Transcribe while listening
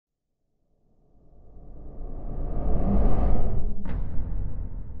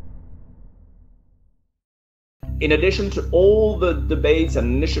in addition to all the debates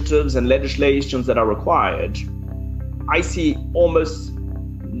and initiatives and legislations that are required, I see almost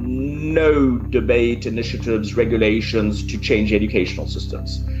no debate, initiatives, regulations to change educational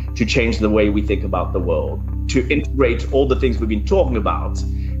systems, to change the way we think about the world, to integrate all the things we've been talking about,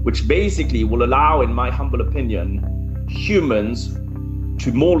 which basically will allow, in my humble opinion, humans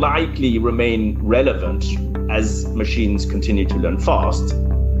to more likely remain relevant as machines continue to learn fast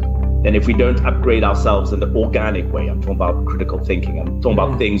than if we don't upgrade ourselves in the organic way. I'm talking about critical thinking. I'm talking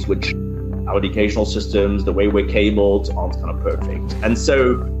about things which our educational systems, the way we're cabled, aren't kind of perfect. And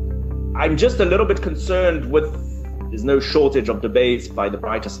so I'm just a little bit concerned with, there's no shortage of debates by the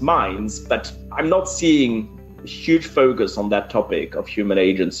brightest minds, but I'm not seeing a huge focus on that topic of human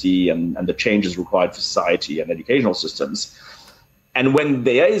agency and the changes required for society and educational systems. And when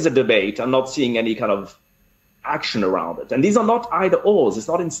there is a debate, I'm not seeing any kind of action around it. And these are not either ors. It's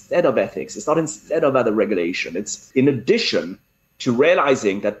not instead of ethics. It's not instead of other regulation. It's in addition to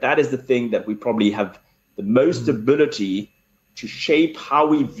realizing that that is the thing that we probably have the most ability to shape how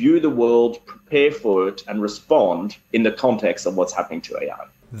we view the world, prepare for it, and respond in the context of what's happening to AI.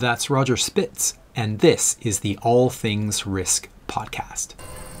 That's Roger Spitz, and this is the All Things Risk podcast.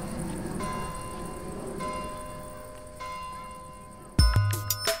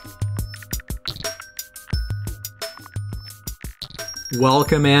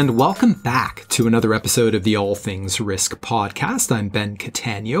 Welcome and welcome back to another episode of the All Things Risk podcast. I'm Ben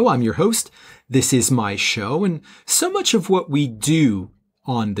Cattaneo. I'm your host. This is my show, and so much of what we do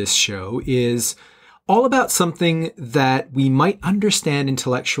on this show is all about something that we might understand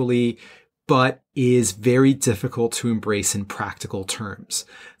intellectually, but is very difficult to embrace in practical terms.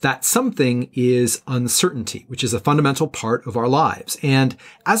 That something is uncertainty, which is a fundamental part of our lives. And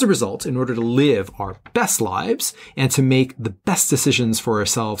as a result, in order to live our best lives and to make the best decisions for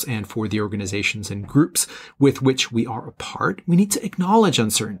ourselves and for the organizations and groups with which we are a part, we need to acknowledge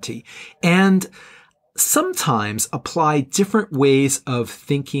uncertainty and sometimes apply different ways of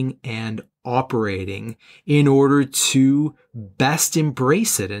thinking and operating in order to best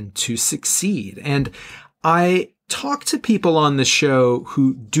embrace it and to succeed. And I talk to people on the show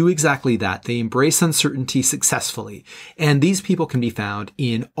who do exactly that. They embrace uncertainty successfully. And these people can be found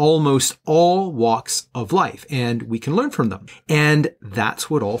in almost all walks of life, and we can learn from them. And that's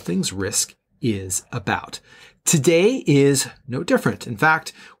what All Things Risk is about. Today is no different. In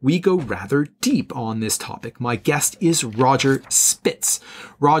fact, we go rather deep on this topic. My guest is Roger Spitz.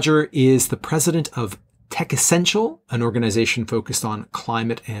 Roger is the president of Techistentialism, an organization focused on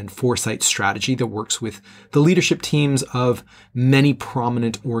climate and foresight strategy that works with the leadership teams of many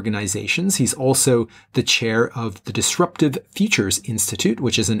prominent organizations. He's also the chair of the Disruptive Futures Institute,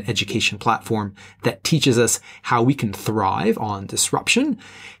 which is an education platform that teaches us how we can thrive on disruption.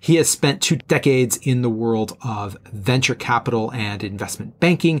 He has spent 2 decades in the world of venture capital and investment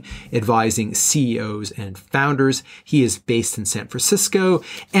banking, advising CEOs and founders. He is based in San Francisco,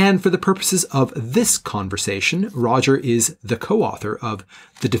 and for the purposes of this conversation, Roger is the co-author of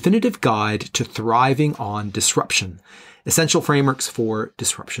The Definitive Guide to Thriving on Disruption, Essential Frameworks for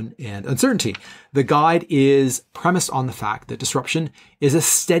Disruption and Uncertainty. The guide is premised on the fact that disruption is a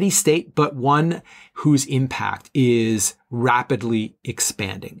steady state, but one whose impact is rapidly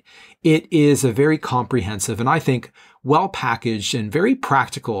expanding. It is a very comprehensive and I think well-packaged and very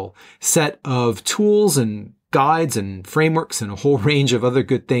practical set of tools and guides and frameworks and a whole range of other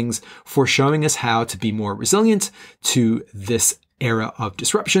good things for showing us how to be more resilient to this era of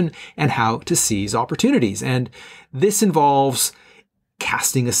disruption and how to seize opportunities. And this involves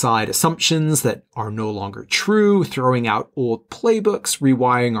casting aside assumptions that are no longer true, throwing out old playbooks,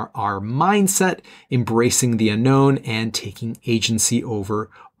 rewiring our mindset, embracing the unknown, and taking agency over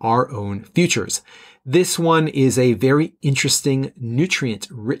our own futures. This one is a very interesting,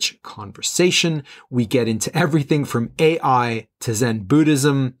 nutrient-rich conversation. We get into everything from AI to Zen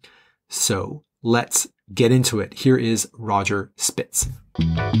Buddhism. So let's get into it. Here is Roger Spitz.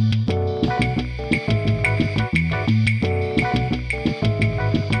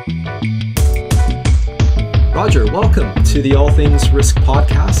 Roger, welcome to the All Things Risk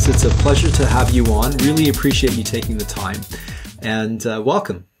podcast. It's a pleasure to have you on. Really appreciate you taking the time. And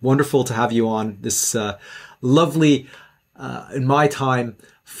welcome. Wonderful to have you on this lovely, in my time,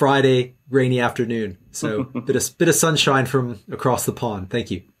 Friday rainy afternoon. So bit of sunshine from across the pond. Thank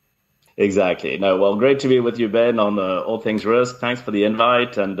you. Exactly. No, well, great to be with you, Ben, on All Things Risk. Thanks for the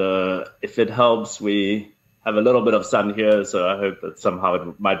invite. And if it helps, we have a little bit of sun here, so I hope that somehow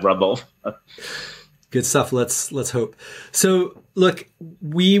it might rub off. Good stuff. Let's hope. So, look,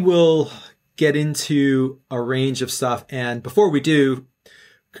 we will get into a range of stuff. And before we do,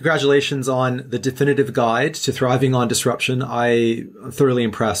 Congratulations on the definitive guide to thriving on disruption. I'm thoroughly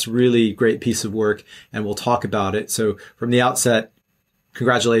impressed. Really great piece of work, and we'll talk about it. So from the outset,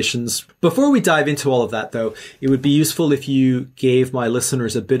 congratulations. Before we dive into all of that, though, it would be useful if you gave my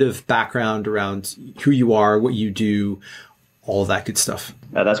listeners a bit of background around who you are, what you do, all of that good stuff.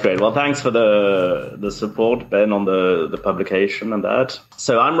 That's great. Well, thanks for the support, Ben, on the publication and that.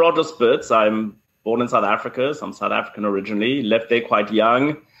 So I'm Roger Spitz. I'm born in South Africa. So I'm South African originally, left there quite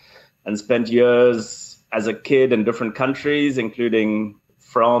young and spent years as a kid in different countries, including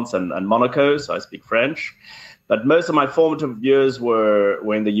France and Monaco. So I speak French. But most of my formative years were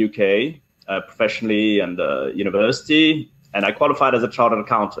in the UK, professionally and university. And I qualified as a chartered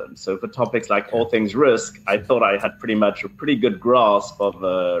accountant. So for topics like all things risk, I thought I had pretty much a pretty good grasp of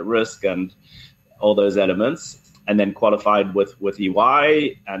risk and all those elements. And then qualified with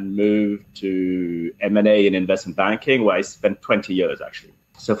EY and moved to M&A in investment banking, where I spent 20 years, actually.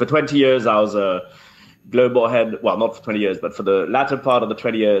 So for 20 years, I was a global head. Well, not for 20 years, but for the latter part of the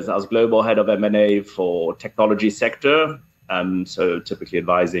 20 years, I was global head of M&A for technology sector. So typically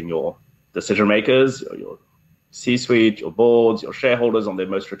advising your decision makers, your C-suite, your boards, your shareholders on their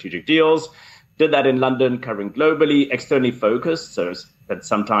most strategic deals. Did that in London, covering globally, externally focused. So spent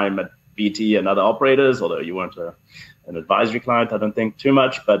some time at BT and other operators, although you weren't an advisory client, I don't think too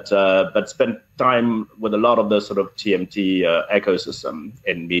much, but spent time with a lot of the sort of TMT ecosystem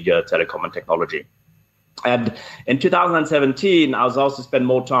in media, telecom, and technology. And in 2017, I was also spent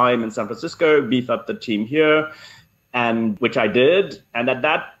more time in San Francisco, beef up the team here, and which I did. And at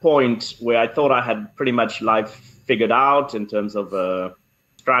that point, where I thought I had pretty much life figured out in terms of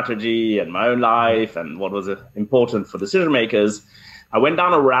strategy and my own life and what was important for decision makers, I went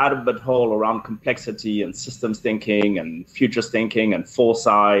down a rabbit hole around complexity and systems thinking and futures thinking and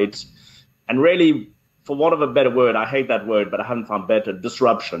foresight. And really, for want of a better word, I hate that word, but I haven't found better,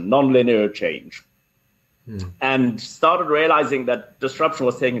 disruption, nonlinear change. And started realizing that disruption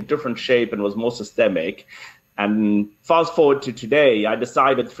was taking a different shape and was more systemic. And fast forward to today, I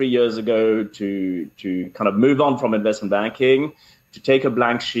decided 3 years ago to kind of move on from investment banking, to take a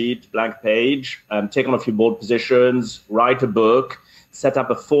blank sheet, blank page, take on a few board positions, write a book, set up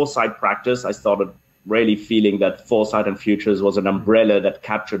a foresight practice. I started really feeling that foresight and futures was an umbrella that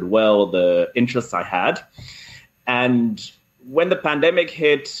captured well the interests I had. And when the pandemic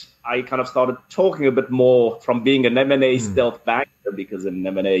hit, I kind of started talking a bit more from being an M&A stealth banker, because in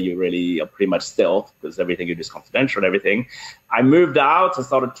M&A you really are pretty much stealth because everything you do is confidential and everything. I moved out and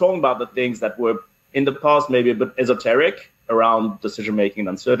started talking about the things that were in the past maybe a bit esoteric around decision-making,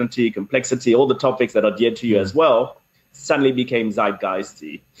 uncertainty, complexity, all the topics that are dear to you as well, suddenly became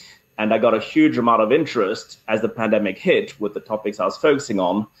zeitgeisty. And I got a huge amount of interest as the pandemic hit with the topics I was focusing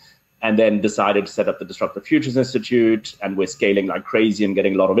on, and then decided to set up the Disruptive Futures Institute. And we're scaling like crazy and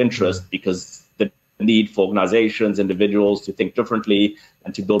getting a lot of interest because the need for organizations, individuals to think differently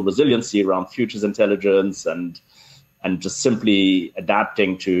and to build resiliency around futures intelligence and just simply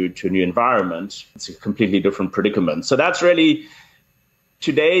adapting to a new environment. It's a completely different predicament. So that's really,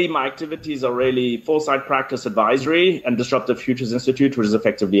 today, my activities are really foresight practice advisory and Disruptive Futures Institute, which is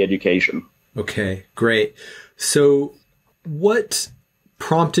effectively education. Okay, great. So what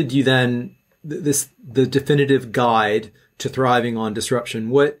prompted you then, the definitive guide to thriving on disruption?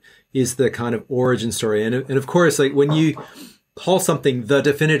 What is the kind of origin story? And of course, like when you call something the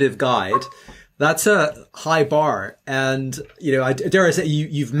definitive guide, that's a high bar. And, you know, I dare I say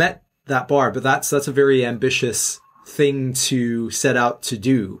you've met that bar, but that's a very ambitious thing to set out to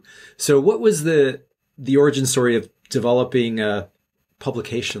do. So what was the origin story of developing a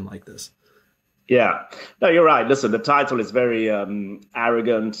publication like this? Yeah, no, you're right. Listen, the title is very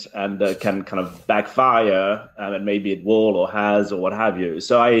arrogant and can kind of backfire, and maybe it will or has or what have you.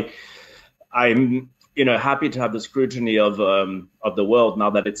 So I'm happy to have the scrutiny of the world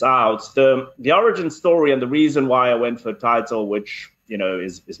now that it's out. The origin story and the reason why I went for a title, which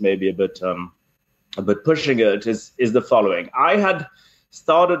is maybe a bit pushing it, is the following. I had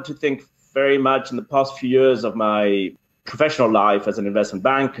started to think very much in the past few years of my professional life as an investment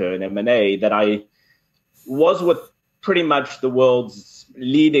banker in M&A that I was with pretty much the world's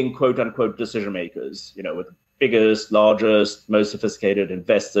leading quote unquote decision makers, with the biggest, largest, most sophisticated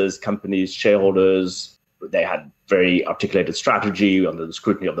investors, companies, shareholders. They had very articulated strategy under the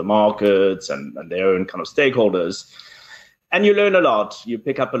scrutiny of the markets and their own kind of stakeholders. And you learn a lot, you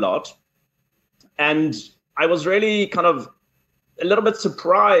pick up a lot. And I was really kind of a little bit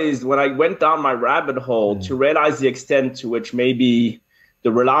surprised when I went down my rabbit hole to realize the extent to which maybe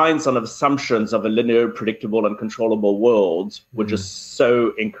the reliance on assumptions of a linear, predictable, and controllable world were just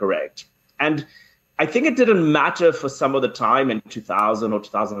so incorrect. And I think it didn't matter for some of the time in 2000 or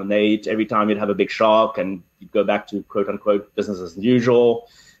 2008. Every time you'd have a big shock and you'd go back to quote unquote business as usual,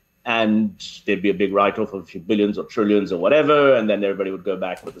 and there'd be a big write-off of a few billions or trillions or whatever, and then everybody would go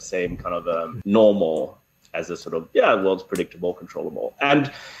back with the same kind of normal as a sort of, the world's predictable, controllable.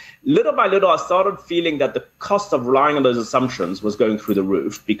 And little by little, I started feeling that the cost of relying on those assumptions was going through the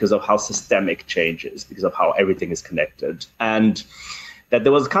roof because of how systemic change is, because of how everything is connected. And that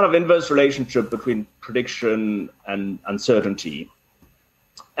there was a kind of inverse relationship between prediction and uncertainty.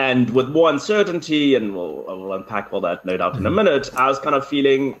 And with more uncertainty, and we'll unpack all that no doubt in a minute, I was kind of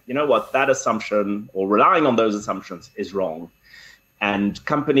feeling, you know what, that assumption or relying on those assumptions is wrong. And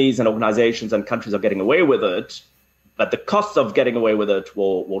companies and organizations and countries are getting away with it, but the cost of getting away with it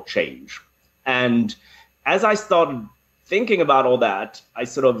will change. And as I started thinking about all that,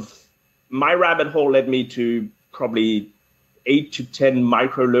 my rabbit hole led me to probably 8 to 10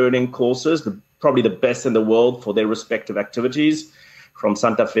 micro-learning courses, probably the best in the world for their respective activities, from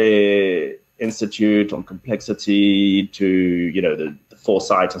Santa Fe Institute on complexity to, the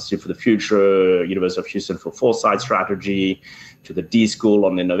Foresight Institute for the Future, University of Houston for Foresight strategy, to the D School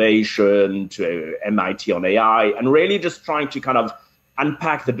on innovation, to MIT on AI, and really just trying to kind of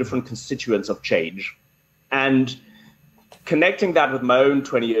unpack the different constituents of change and connecting that with my own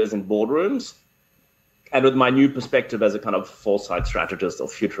 20 years in boardrooms and with my new perspective as a kind of foresight strategist or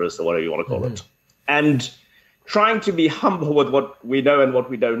futurist or whatever you want to call it. And trying to be humble with what we know and what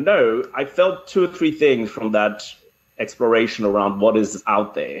we don't know, I felt 2 or 3 things from that exploration around what is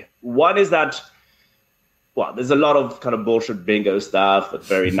out there. One is that, there's a lot of kind of bullshit bingo stuff with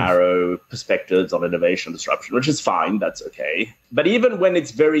very narrow perspectives on innovation disruption, which is fine. That's okay. But even when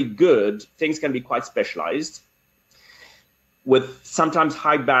it's very good, things can be quite specialized with sometimes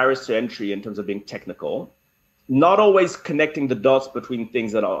high barriers to entry in terms of being technical, not always connecting the dots between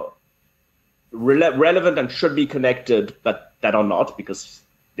things that are relevant and should be connected, but that are not because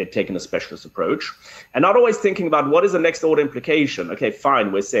they're taking a specialist approach, and not always thinking about what is the next order implication. Okay,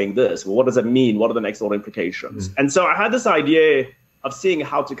 fine, we're saying this. Well, what does it mean? What are the next order implications? And so I had this idea of seeing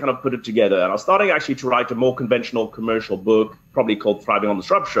how to kind of put it together. And I was starting actually to write a more conventional commercial book, probably called Thriving on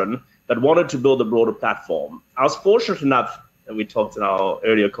Disruption, that wanted to build a broader platform. I was fortunate enough, and we talked in our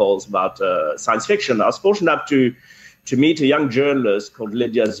earlier calls about science fiction, I was fortunate enough to meet a young journalist called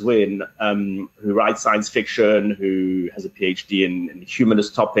Lydia Zwin, who writes science fiction, who has a PhD in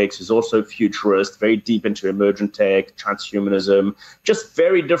humanist topics, who's also a futurist, very deep into emergent tech, transhumanism, just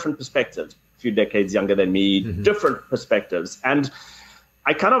very different perspectives, a few decades younger than me, different perspectives. And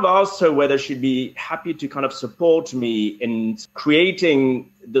I kind of asked her whether she'd be happy to kind of support me in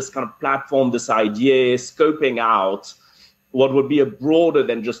creating this kind of platform, this idea, scoping out what would be a broader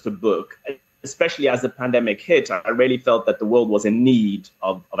than just a book. Especially as the pandemic hit, I really felt that the world was in need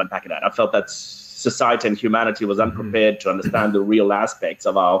of unpacking that. I felt that society and humanity was unprepared to understand the real aspects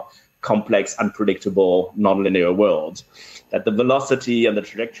of our complex, unpredictable, nonlinear world. That the velocity and the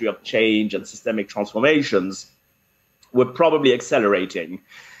trajectory of change and systemic transformations were probably accelerating.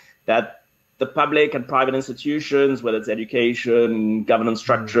 That the public and private institutions, whether it's education, governance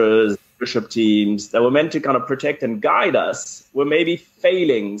structures, leadership teams that were meant to kind of protect and guide us were maybe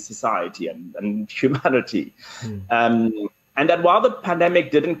failing society and humanity. And that while the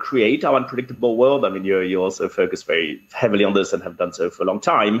pandemic didn't create our unpredictable world, I mean, you also focus very heavily on this and have done so for a long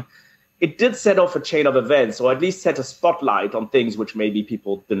time, it did set off a chain of events, or at least set a spotlight on things which maybe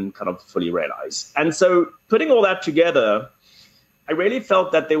people didn't kind of fully realize. And so putting all that together, I really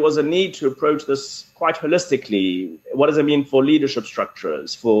felt that there was a need to approach this quite holistically. What does it mean for leadership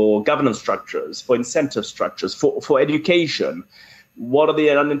structures, for governance structures, for incentive structures, for education? What are the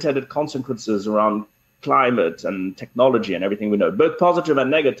unintended consequences around climate and technology and everything we know, both positive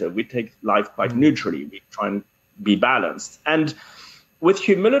and negative? We take life quite neutrally. We try and be balanced. And with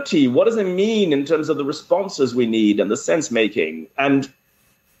humility, what does it mean in terms of the responses we need and the sense making? And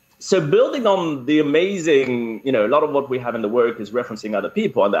so building on the amazing, a lot of what we have in the work is referencing other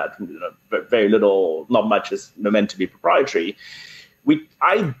people, and that very little, not much is meant to be proprietary.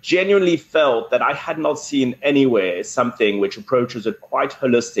 I genuinely felt that I had not seen anywhere something which approaches it quite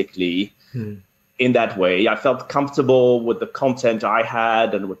holistically in that way. I felt comfortable with the content I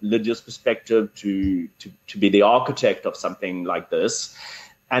had and with Lydia's perspective to be the architect of something like this,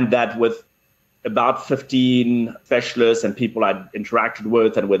 and that with about 15 specialists and people I'd interacted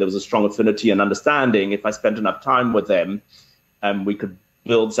with and where there was a strong affinity and understanding, if I spent enough time with them, we could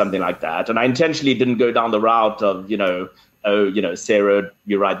build something like that. And I intentionally didn't go down the route of, Sarah,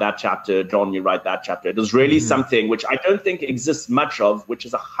 you write that chapter, John, you write that chapter. It was really something which I don't think exists much of, which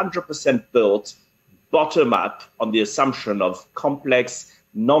is 100% built bottom up on the assumption of complex,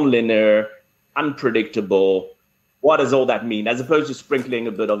 nonlinear, unpredictable. What does all that mean? As opposed to sprinkling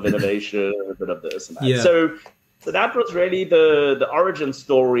a bit of innovation, a bit of this and that. Yeah. So that was really the origin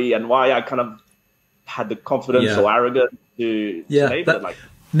story, and why I kind of had the confidence or arrogance to label it like that.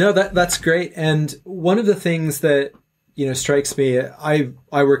 No, that's great. And one of the things that, strikes me, I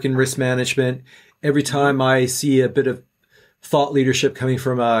work in risk management. Every time I see a bit of thought leadership coming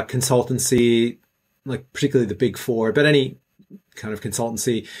from a consultancy, like particularly the Big Four, but any kind of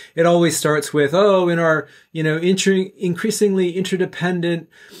consultancy, it always starts with, in our, increasingly interdependent,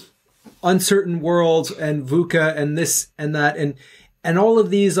 uncertain world, and VUCA and this and that. And all of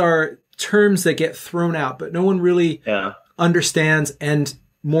these are terms that get thrown out, but no one really understands. And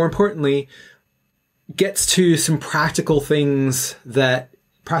more importantly, gets to some practical things,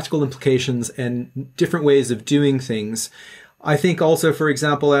 practical implications and different ways of doing things. I think also, for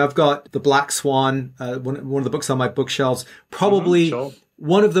example, I've got The Black Swan, one of the books on my bookshelves, probably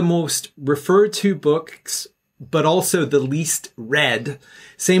one of the most referred to books, but also the least read.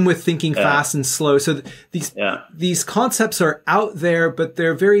 Same with Thinking Fast and Slow. So these concepts are out there, but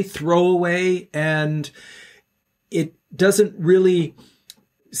they're very throwaway, and it doesn't really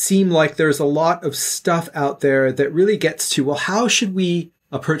seem like there's a lot of stuff out there that really gets to, well, how should we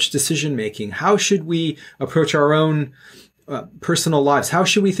approach decision making? How should we approach our own personal lives? How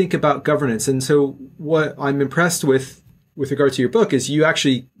should we think about governance? And so what I'm impressed with regard to your book is you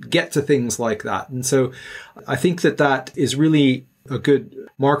actually get to things like that. And so I think that is really a good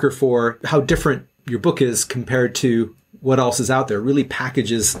marker for how different your book is compared to what else is out there. It really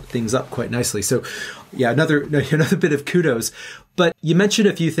packages things up quite nicely. So another bit of kudos. But you mentioned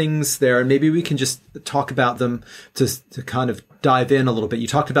a few things there, and maybe we can just talk about them to kind of dive in a little bit. You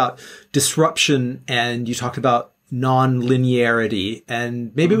talked about disruption, and you talked about non-linearity,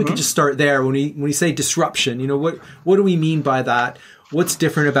 and maybe we could just start there. When we say disruption, what do we mean by that? What's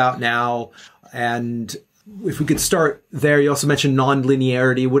different about now? And if we could start there, you also mentioned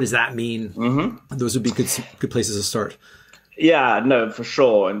non-linearity. What does that mean? Those would be good places to start. Yeah, no, for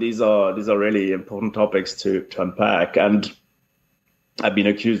sure. And these are really important topics to unpack. And I've been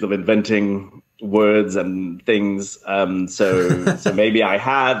accused of inventing words and things. So maybe I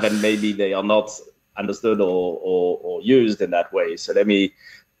have, and maybe they are not understood or used in that way. So let me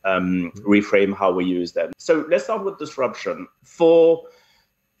reframe how we use them. So let's start with disruption. For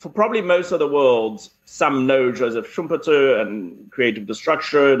probably most of the world, some know Joseph Schumpeter and creative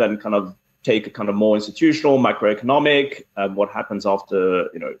destruction, and kind of take a kind of more institutional, macroeconomic, what happens after,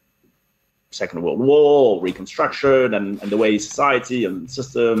 Second World War, or Reconstruction, and the way society and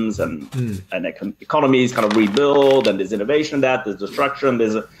systems and economies kind of rebuild, and there's innovation in that, there's destruction,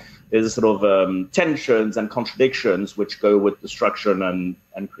 there's a sort of tensions and contradictions which go with destruction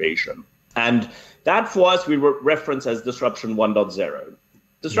and creation. And that for us, we reference as disruption 1.0.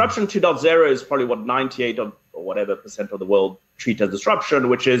 Disruption 2.0 is probably what 98 or whatever % of the world treat as disruption,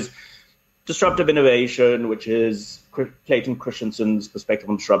 which is disruptive innovation, which is Clayton Christensen's perspective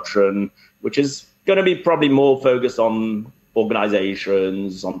on disruption, which is going to be probably more focused on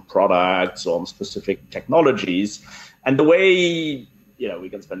organizations, on products, on specific technologies. And the way, we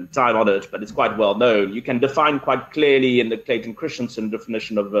can spend time on it, but it's quite well known. You can define quite clearly in the Clayton Christensen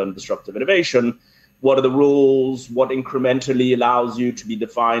definition of disruptive innovation, what are the rules, what incrementally allows you to be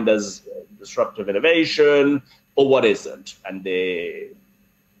defined as disruptive innovation, or what isn't. And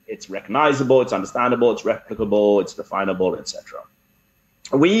it's recognizable, it's understandable, it's replicable, it's definable, etc.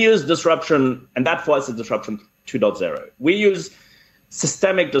 We use disruption, and that for us is disruption 2.0. We use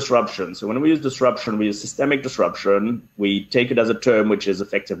systemic disruption. So when we use disruption, we use systemic disruption. We take it as a term which is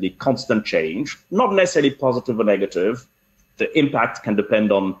effectively constant change, not necessarily positive or negative. The impact can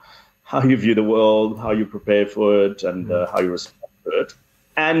depend on how you view the world, how you prepare for it, and how you respond to it.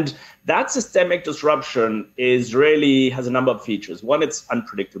 And that systemic disruption has a number of features. One, it's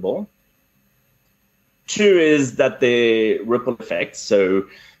unpredictable. Two is that the ripple effects. So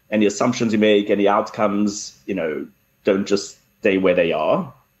any assumptions you make, any outcomes, don't just stay where they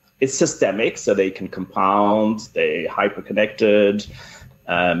are. It's systemic, so they can compound, they're hyper-connected,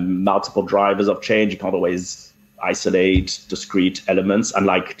 multiple drivers of change. You can't always isolate discrete elements,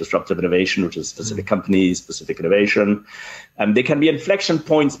 unlike disruptive innovation, which is specific companies, specific innovation. They can be inflection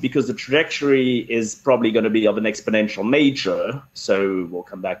points because the trajectory is probably going to be of an exponential nature. So we'll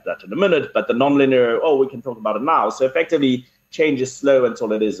come back to that in a minute. But the nonlinear, we can talk about it now. So effectively, change is slow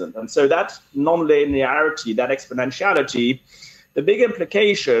until it isn't. And so that nonlinearity, that exponentiality, the big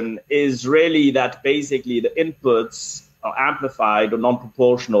implication is really that basically the inputs are amplified or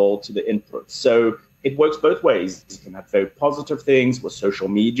non-proportional to the inputs. So it works both ways. You can have very positive things with social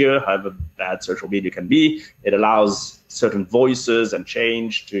media, however bad social media can be. It allows certain voices and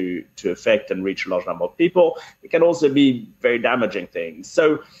change to affect and reach a large number of people. It can also be very damaging things.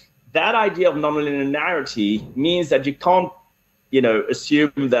 So that idea of nonlinearity means that you can't,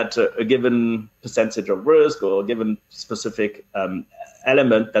 assume that a given percentage of risk or a given specific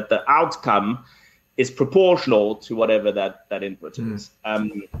element, that the outcome is proportional to whatever that input is.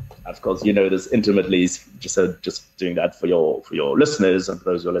 Of course, you know this intimately, just doing that for your listeners and for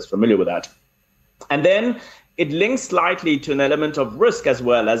those who are less familiar with that. And then it links slightly to an element of risk as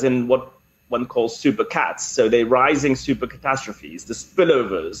well, as in what one calls super cats. So they're rising super catastrophes, the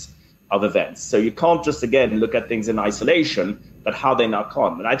spillovers of events. So you can't just, again, look at things in isolation, but how they knock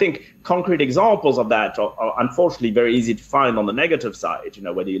on. And I think concrete examples of that are unfortunately very easy to find on the negative side,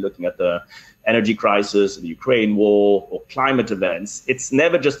 whether you're looking at the energy crisis, the Ukraine war, or climate events. It's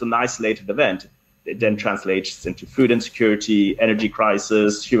never just an isolated event. It then translates into food insecurity, energy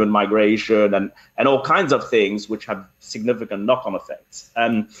crisis, human migration, and all kinds of things which have significant knock-on effects.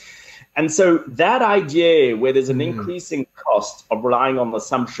 And so that idea where there's an increasing cost of relying on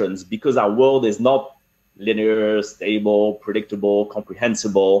assumptions because our world is not linear, stable, predictable,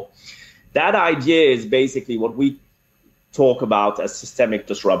 comprehensible, that idea is basically what we talk about as systemic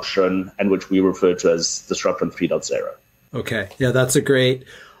disruption, and which we refer to as disruption 3.0. Okay. Yeah, that's a great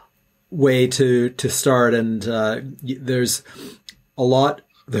way to start. And there's a lot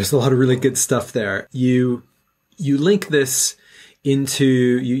of really good stuff there. You link this into,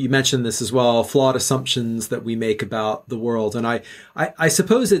 you mentioned this as well, flawed assumptions that we make about the world. And I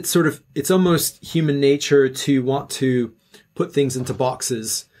suppose it's almost human nature to want to put things into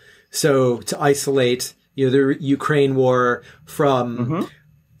boxes. So to isolate, the Ukraine war from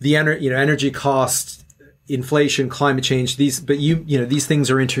the energy cost, inflation, climate change, these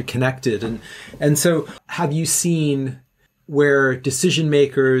things are interconnected. And so have you seen where decision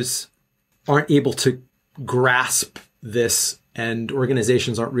makers aren't able to grasp this, and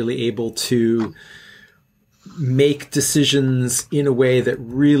organizations aren't really able to make decisions in a way that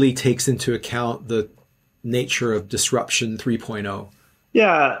really takes into account the nature of disruption 3.0?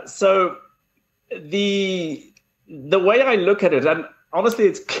 Yeah. So the way I look at it, and honestly,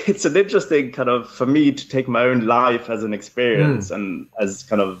 it's an interesting kind of, for me, to take my own life as an experience and as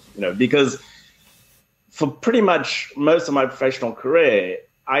kind of, because for pretty much most of my professional career,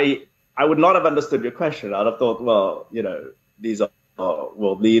 I would not have understood your question. I'd have thought, well, these are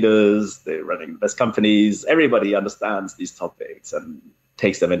world leaders, they're running the best companies, everybody understands these topics and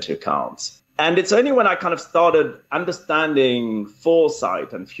takes them into account. And it's only when I kind of started understanding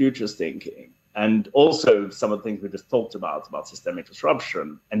foresight and futures thinking, and also some of the things we just talked about systemic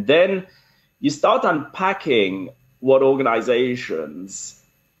disruption. And then you start unpacking what organizations,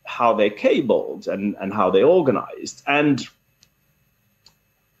 how they're cabled and how they're organized. And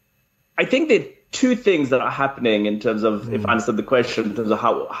I think there are two things that are happening in terms of, if I understand the question, in terms of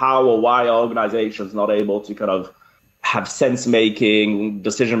how or why are organizations not able to kind of have sense-making,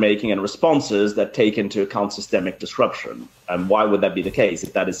 decision-making, and responses that take into account systemic disruption. And why would that be the case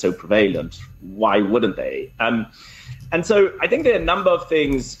if that is so prevalent? Why wouldn't they? And so I think there are a number of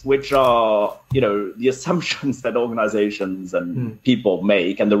things which are, the assumptions that organizations and people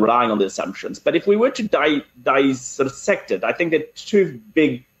make, and they're relying on the assumptions. But if we were to dissect it, I think there are two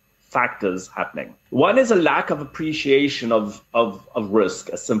big factors happening. One is a lack of appreciation of risk,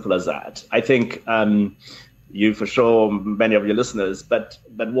 as simple as that. I think you for sure, many of your listeners, but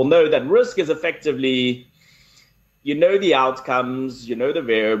will know that risk is effectively, the outcomes, the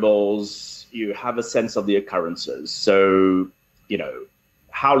variables, you have a sense of the occurrences. So,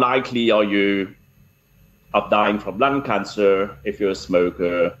 how likely are you of dying from lung cancer if you're a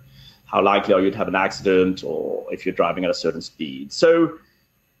smoker? How likely are you to have an accident, or if you're driving at a certain speed? So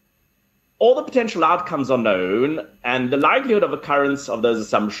all the potential outcomes are known, and the likelihood of occurrence of those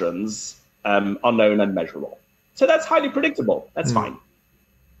assumptions are known and measurable. So that's highly predictable. That's fine.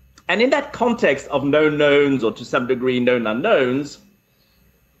 And in that context of known knowns, or to some degree known unknowns,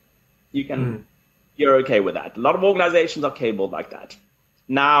 you're okay with that. A lot of organizations are cabled like that.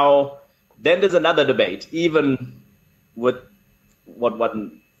 Now, then there's another debate, even with what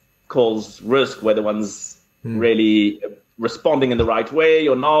one calls risk, whether one's really responding in the right way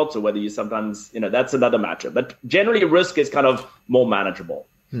or not, or whether you sometimes, that's another matter. But generally, risk is kind of more manageable.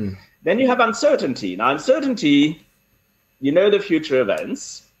 Then you have uncertainty. Now, uncertainty, the future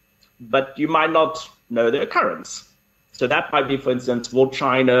events, but you might not know the occurrence. So that might be, for instance, will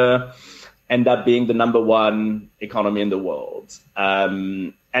China end up being the number one economy in the world?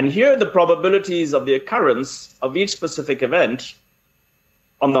 And here the probabilities of the occurrence of each specific event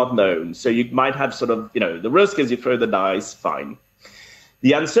are not known. So you might have sort of, the risk is you throw the dice, fine.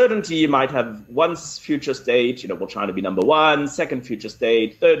 The uncertainty, you might have one future state, we're trying to be number one, second future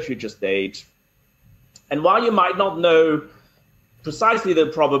state, third future state. And while you might not know precisely the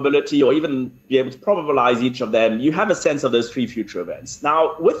probability or even be able to probabilize each of them, you have a sense of those three future events.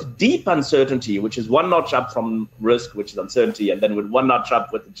 Now, with deep uncertainty, which is one notch up from risk, which is uncertainty, and then with one notch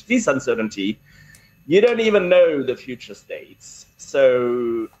up with this uncertainty, you don't even know the future states.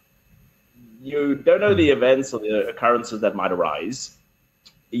 So you don't know the events or the occurrences that might arise.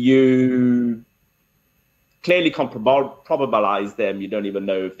 You clearly can't probabilize them. You don't even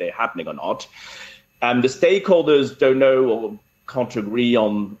know if they're happening or not. The stakeholders don't know or can't agree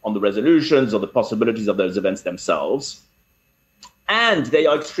on the resolutions or the possibilities of those events themselves. And they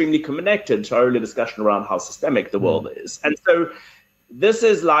are extremely connected to our earlier discussion around how systemic the world is. And so this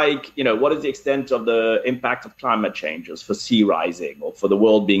is like, what is the extent of the impact of climate changes for sea rising or for the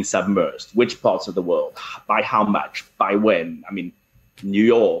world being submerged? Which parts of the world? By how much? By when? I mean, New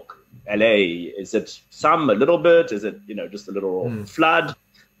York, LA, is it a little bit? Is it, just a little flood?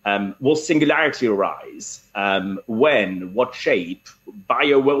 Will singularity arise? When? What shape?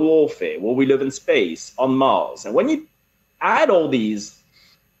 Biowarfare? Will we live in space, on Mars? And when you add all these,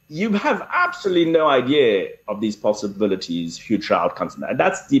 you have absolutely no idea of these possibilities, future outcomes. And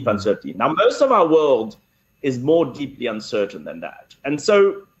that's deep uncertainty. Now, most of our world is more deeply uncertain than that. And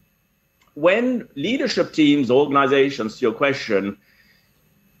so when leadership teams, organizations, to your question,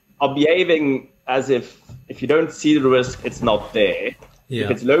 are behaving as if you don't see the risk, it's not there. Yeah.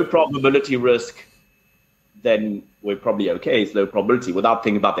 If it's low probability risk, then we're probably okay. It's low probability without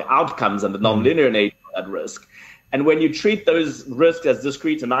thinking about the outcomes and the nonlinear nature of that risk. And when you treat those risks as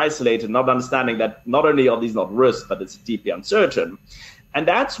discrete and isolated, not understanding that not only are these not risks, but it's deeply uncertain. And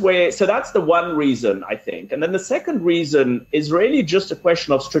that's the one reason, I think. And then the second reason is really just a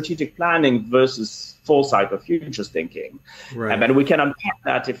question of strategic planning versus foresight or futures thinking. Right. And we can unpack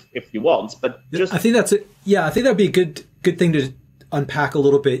that if you want. But just I think that's it. Yeah, I think that'd be a good thing to unpack a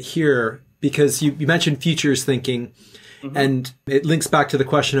little bit here, because you mentioned futures thinking, and it links back to the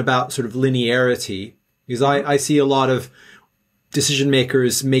question about sort of linearity. Because I see a lot of decision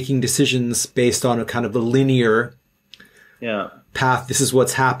makers making decisions based on a kind of a linear path. This is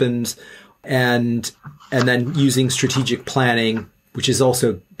what's happened. And then using strategic planning, which is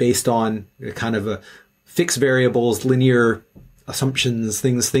also based on a kind of a fixed variables, linear assumptions,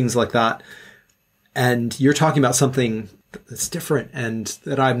 things like that. And you're talking about something that's different, and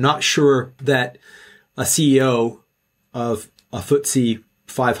that I'm not sure that a CEO of a FTSE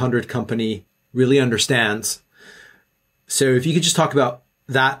 500 company really understands. So if you could just talk about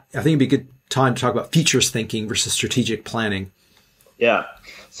that, I think it'd be a good time to talk about futures thinking versus strategic planning. Yeah.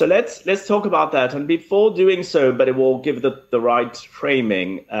 So let's talk about that. And before doing so, but it will give the right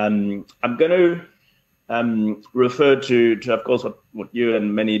framing, I'm going to refer to of course, what you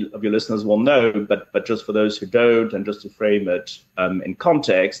and many of your listeners will know, but just for those who don't, and just to frame it in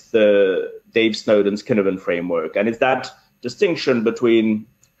context, the Dave Snowden's Kinnovan framework. And it's that distinction between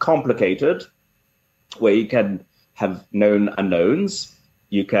complicated, where you can have known unknowns,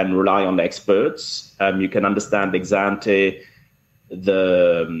 you can rely on experts, you can understand ex ante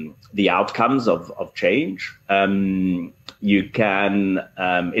the outcomes of change. You can,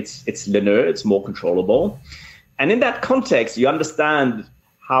 it's linear, it's more controllable. And in that context, you understand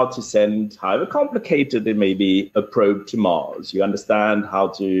how to send, however complicated it may be, a probe to Mars. You understand how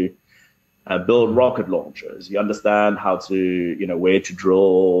to build rocket launchers. You understand how to, where to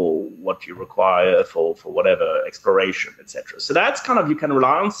drill, what you require for whatever exploration, etc. So that's kind of, you can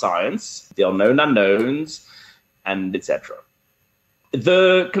rely on science, the unknown unknowns, and etc.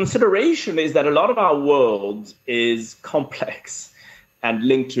 The consideration is that a lot of our world is complex and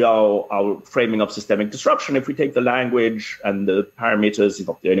linked to our framing of systemic disruption. If we take the language and the parameters, he's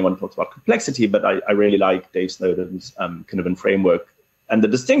not the only one who talks about complexity, but I really like Dave Snowden's Kinnovan framework. And the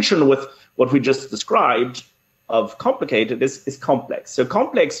distinction with what we just described of complicated is complex. So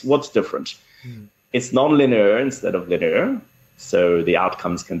complex, what's different? It's nonlinear instead of linear. So the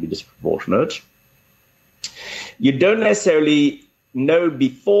outcomes can be disproportionate. You don't necessarily know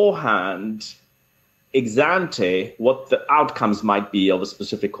beforehand ex ante what the outcomes might be of a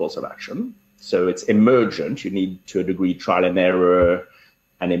specific course of action. So it's emergent. You need, to a degree, trial and error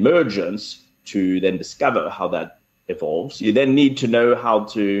and emergence to then discover how that evolves. You then need to know how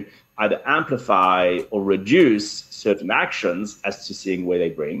to either amplify or reduce certain actions as to seeing where they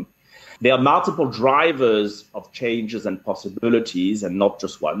bring. There are multiple drivers of changes and possibilities, and not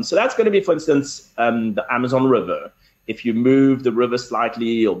just one. So that's going to be, for instance, the Amazon River. If you move the river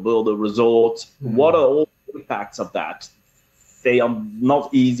slightly or build a resort, what are all the impacts of that they are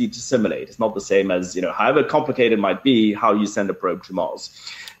not easy to simulate. It's not the same as, however complicated it might be, how you send a probe to Mars.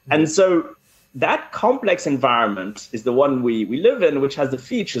 And so that complex environment is the one we live in, which has the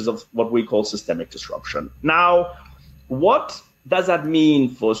features of what we call systemic disruption. Now, what does that mean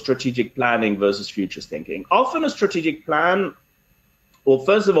for strategic planning versus futures thinking? Often a strategic plan will,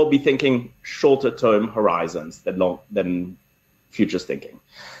 first of all, be thinking shorter term horizons than futures thinking.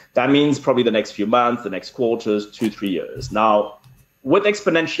 That means probably the next few months, the next quarters, 2-3 years. Now, with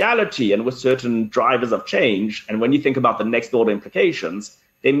exponentiality and with certain drivers of change, and when you think about the next order implications,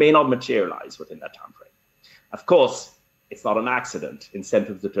 they may not materialize within that time frame. Of course, it's not an accident.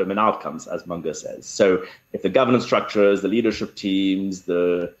 Incentives determine outcomes, as Munger says. So if the governance structures, the leadership teams,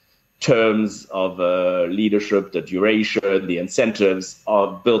 the terms of leadership, the duration, the incentives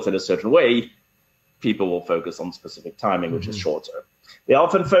are built in a certain way, people will focus on specific timing, which is shorter. They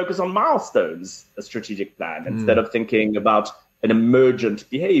often focus on milestones, a strategic plan, instead of thinking about an emergent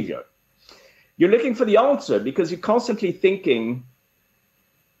behavior. You're looking for the answer because you're constantly thinking,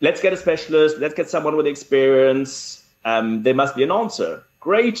 let's get a specialist, let's get someone with experience, there must be an answer.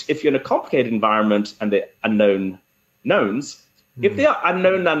 Great if you're in a complicated environment and they're unknown knowns. If they are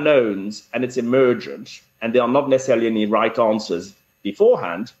unknown unknowns and it's emergent and there are not necessarily any right answers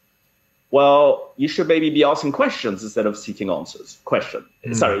beforehand, well, you should maybe be asking questions instead of seeking answers.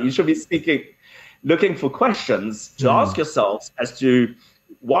 You should be looking for questions to ask yourselves as to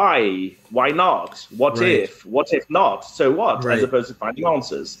why not, what if not, so what, as opposed to finding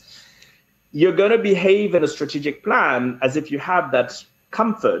answers. You're going to behave in a strategic plan as if you have that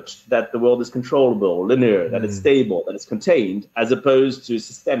comfort that the world is controllable, linear, that it's stable, that it's contained, as opposed to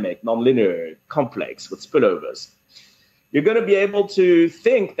systemic, non-linear, complex with spillovers. You're going to be able to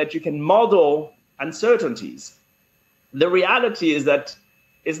think that you can model uncertainties. The reality is that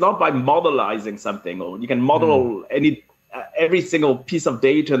it's not by modelizing something, or you can model every single piece of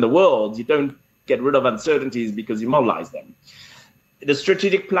data in the world. You don't get rid of uncertainties because you modelize them. The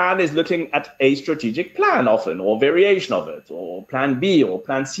strategic plan is looking at a strategic plan often, or variation of it, or plan B or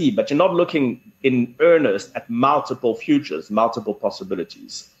plan C, but you're not looking in earnest at multiple futures, multiple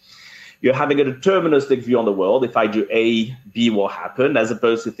possibilities. You're having a deterministic view on the world. If I do A, B will happen, as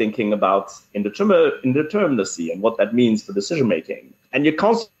opposed to thinking about indeterminacy and what that means for decision making. And you're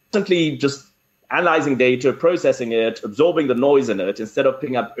constantly just analyzing data, processing it, absorbing the noise in it, instead of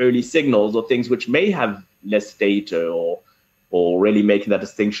picking up early signals or things which may have less data, or really making that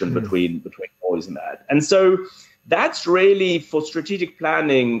distinction between noise and that. And so that's really, for strategic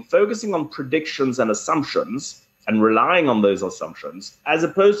planning, focusing on predictions and assumptions and relying on those assumptions, as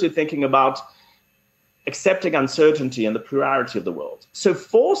opposed to thinking about accepting uncertainty and the plurality of the world. So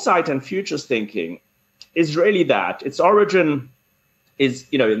foresight and futures thinking is really that. Its origin is,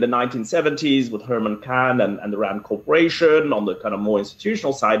 in the 1970s with Herman Kahn and the Rand Corporation on the kind of more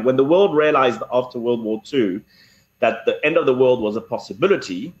institutional side, when the world realized after World War II that the end of the world was a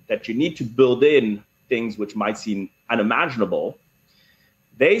possibility, that you need to build in things which might seem unimaginable.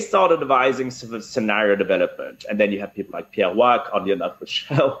 They started devising sort of scenario development. And then you have people like Pierre Wack, oddly enough, with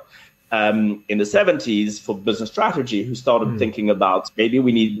Shell, in the 70s for business strategy, who started thinking about maybe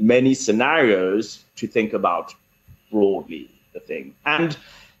we need many scenarios to think about broadly the thing. And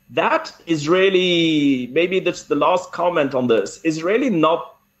that is really, maybe that's the last comment on this, is really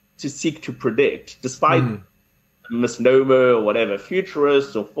not to seek to predict, despite misnomer or whatever,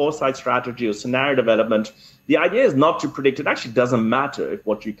 futurist or foresight strategy or scenario development. The idea is not to predict. It actually doesn't matter if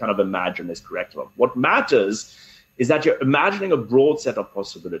what you kind of imagine is correct or not. What matters is that you're imagining a broad set of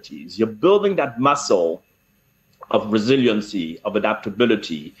possibilities. You're building that muscle of resiliency, of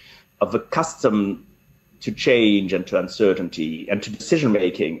adaptability, of a custom to change and to uncertainty and to decision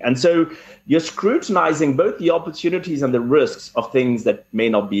making. And so you're scrutinizing both the opportunities and the risks of things that may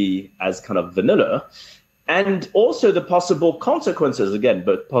not be as kind of vanilla, and also the possible consequences, again,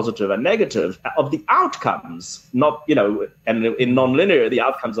 both positive and negative, of the outcomes. Not, and in nonlinear, the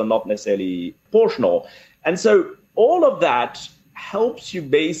outcomes are not necessarily proportional. And so all of that helps you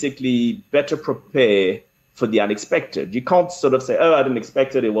basically better prepare for the unexpected. You can't sort of say, oh, I didn't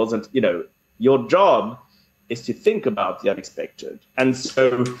expect it. It wasn't, your job is to think about the unexpected. And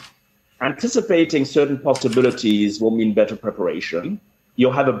so anticipating certain possibilities will mean better preparation.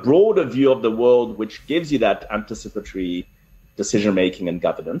 You'll have a broader view of the world, which gives you that anticipatory decision-making and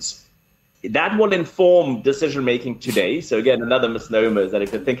governance. That will inform decision-making today. So again, another misnomer is that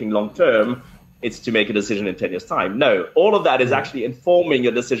if you're thinking long-term, it's to make a decision in 10 years' time. No, all of that is actually informing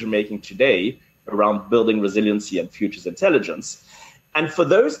your decision-making today around building resiliency and futures intelligence. And for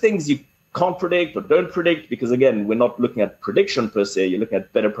those things you can't predict or don't predict, because again, we're not looking at prediction per se, you're looking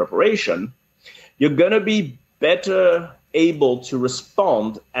at better preparation, you're going to be better able to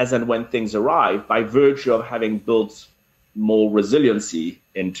respond as and when things arrive by virtue of having built more resiliency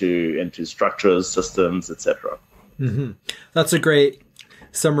into structures, systems, etc. Mm-hmm. That's a great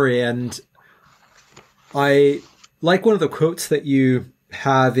summary. And I like one of the quotes that you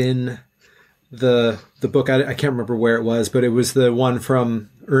have in the book. I can't remember where it was, but it was the one from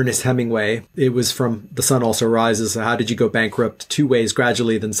Ernest Hemingway. It was from The Sun Also Rises. How did you go bankrupt? 2 ways,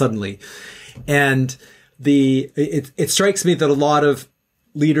 gradually, then suddenly. And it strikes me that a lot of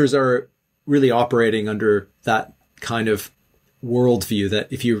leaders are really operating under that kind of worldview,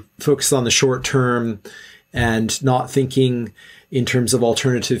 that if you focus on the short term and not thinking in terms of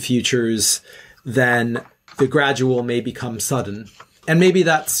alternative futures, then the gradual may become sudden. And maybe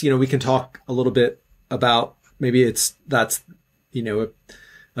that's, we can talk a little bit about, maybe that's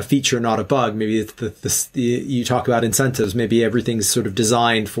a feature, not a bug. Maybe it's you talk about incentives. Maybe everything's sort of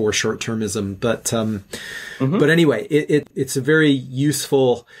designed for short-termism. But but anyway, it's a very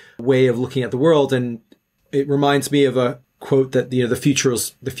useful way of looking at the world, and it reminds me of a quote that the future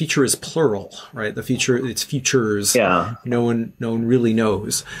is plural, right? It's futures. Yeah. No one really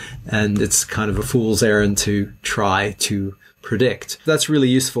knows, and it's kind of a fool's errand to try to predict. That's really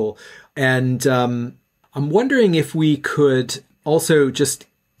useful, and I'm wondering if we could also just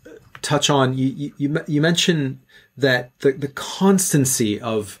touch on, you mentioned that the constancy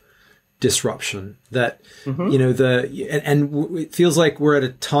of disruption, that it feels like we're at a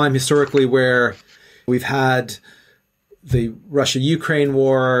time historically where we've had the Russia-Ukraine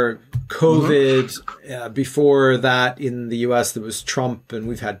war, COVID, before that in the US there was Trump, and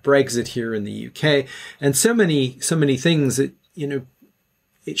we've had Brexit here in the UK, and so many things that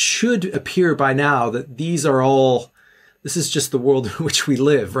it should appear by now that this is just the world in which we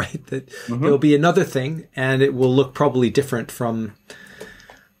live, right? That there'll be another thing, and it will look probably different from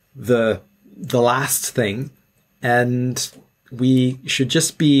the last thing. And we should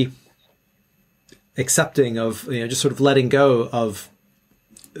just be accepting of, just sort of letting go of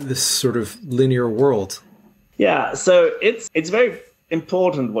this sort of linear world. Yeah. So it's very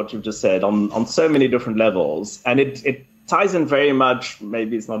important what you've just said on so many different levels. And it ties in very much,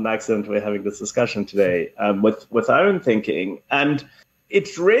 maybe it's not an accident we're having this discussion today, with our own thinking. And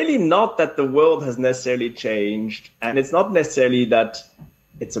it's really not that the world has necessarily changed, and it's not necessarily that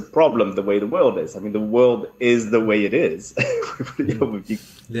it's a problem the way the world is. I mean, the world is the way it is.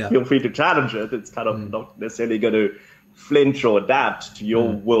 Feel free to challenge it. It's kind of not necessarily going to flinch or adapt to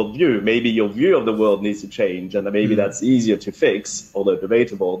your worldview. Maybe your view of the world needs to change, and maybe that's easier to fix, although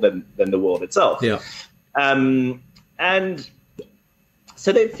debatable, than the world itself. Yeah. And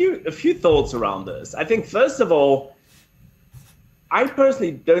so there are a few thoughts around this. I think, first of all, I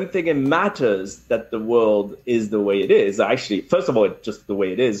personally don't think it matters that the world is the way it is. Actually, first of all, it's just the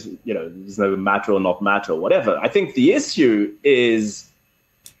way it is. There's no matter or not matter or whatever. I think the issue is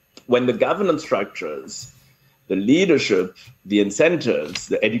when the governance structures, the leadership, the incentives,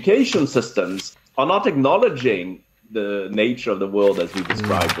 the education systems are not acknowledging the nature of the world as we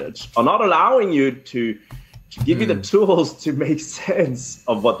described it, are not allowing you to give you the tools to make sense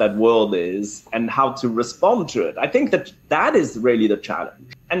of what that world is and how to respond to it. I think that is really the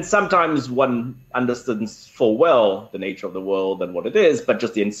challenge. And sometimes one understands full well the nature of the world and what it is, but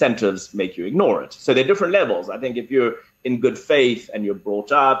just the incentives make you ignore it. So there are different levels. I think if you're in good faith and you're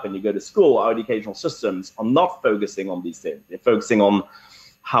brought up and you go to school, our educational systems are not focusing on these things. They're focusing on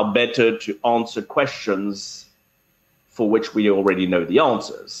how better to answer questions for which we already know the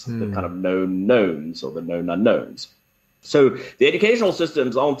answers, the kind of known knowns or the known unknowns. So the educational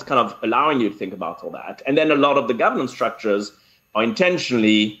systems aren't kind of allowing you to think about all that. And then a lot of the governance structures are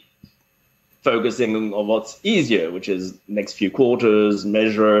intentionally focusing on what's easier, which is next few quarters,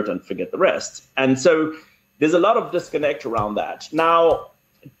 measure it and forget the rest. And so there's a lot of disconnect around that. Now,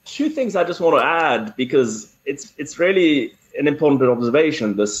 2 things I just want to add, because it's really an important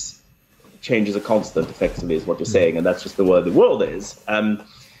observation. This change is a constant, effectively, is what you're saying, and that's just the way the world is.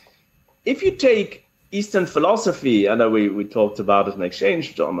 If you take Eastern philosophy, I know we talked about it and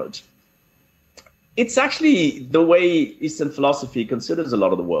exchanged on it, it's actually the way Eastern philosophy considers a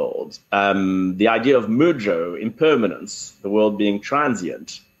lot of the world. The idea of mujo, impermanence, the world being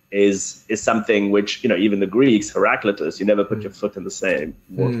transient, is something which, even the Greeks, Heraclitus, you never put your foot in the same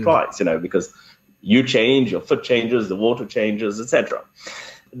water twice, because you change, your foot changes, the water changes, etc.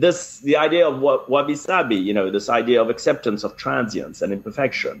 The idea of wabi-sabi, this idea of acceptance of transience and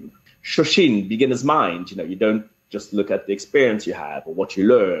imperfection. Shoshin, beginner's mind, you don't just look at the experience you have or what you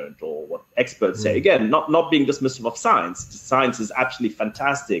learned or what experts say. Again, not being dismissive of science. Science is absolutely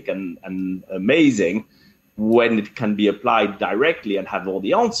fantastic and amazing, when it can be applied directly and have all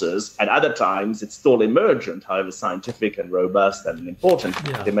the answers. At other times, it's still emergent, however scientific and robust and important.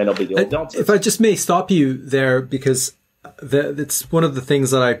 Yeah. They may not be all the answers. If I just may stop you there, because it's one of the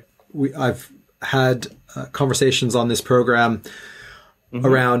things that I've had conversations on this program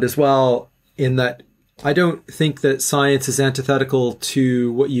around as well, in that I don't think that science is antithetical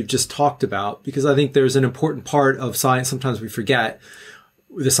to what you've just talked about, because I think there's an important part of science sometimes we forget,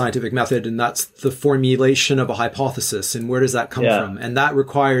 the scientific method, and that's the formulation of a hypothesis. And where does that come from? And that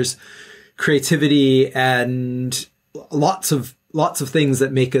requires creativity and lots of things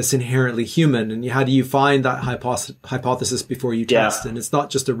that make us inherently human. And how do you find that hypothesis before you test? And it's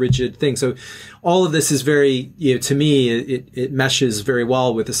not just a rigid thing. So all of this is very, to me, it meshes very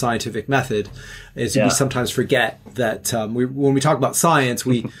well with the scientific method. As we sometimes forget that when we talk about science,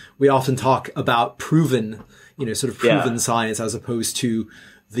 we often talk about proven science, as opposed to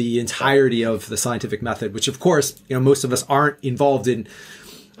the entirety of the scientific method, which of course, most of us aren't involved in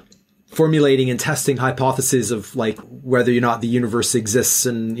formulating and testing hypotheses of like whether or not the universe exists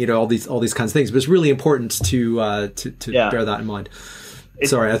and, all these kinds of things. But it's really important to bear that in mind.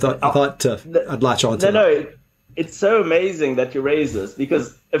 Sorry, I thought I'd latch on to that. No, it's so amazing that you raise this,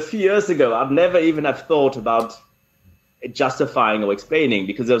 because a few years ago, I'd never even have thought about justifying or explaining,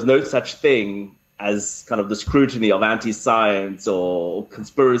 because there was no such thing as kind of the scrutiny of anti-science or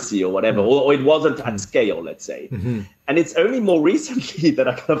conspiracy or whatever, or it wasn't at scale, let's say. And it's only more recently that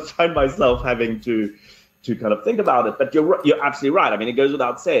I kind of find myself having to kind of think about it. But you're absolutely right. I mean, it goes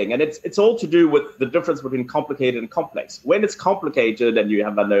without saying. And it's all to do with the difference between complicated and complex. When it's complicated and you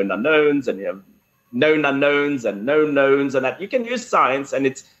have unknown unknowns and you have known unknowns and known knowns, and that you can use science and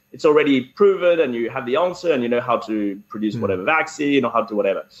it's already proven and you have the answer and you know how to produce whatever vaccine or how to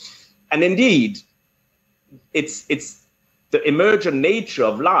whatever. And indeed, it's the emergent nature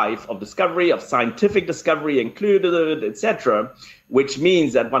of life, of discovery, of scientific discovery included, etc., which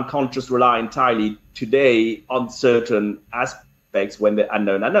means that one can't just rely entirely today on certain aspects when they're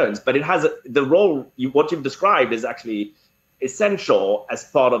unknown unknowns. But it has the role, what you've described is actually essential as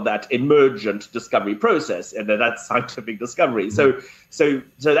part of that emergent discovery process, and that's scientific discovery. So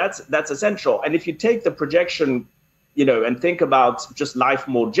that's essential. And if you take the projection, and think about just life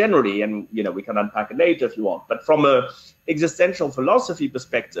more generally, and, we can unpack it later if you want, but from a existential philosophy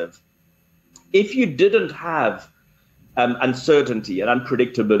perspective, if you didn't have uncertainty and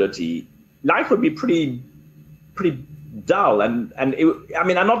unpredictability, life would be pretty dull. And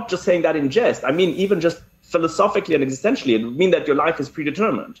I'm not just saying that in jest. I mean, even just philosophically and existentially, it would mean that your life is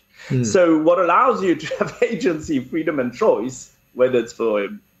predetermined. So what allows you to have agency, freedom, and choice, whether it's for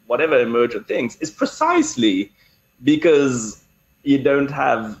whatever emergent things, is precisely because you don't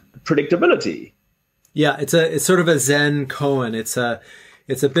have predictability. Yeah, it's sort of a Zen koan. It's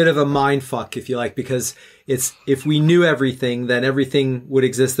a bit of a mind fuck, if you like, because if we knew everything, then everything would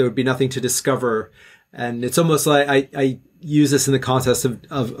exist. There would be nothing to discover. And it's almost like I use this in the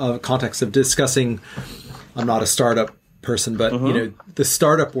context of discussing. I'm not a startup person, but the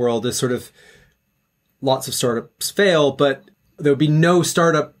startup world is sort of, lots of startups fail, but there would be no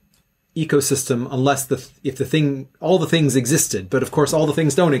startup ecosystem unless all the things existed. But of course, all the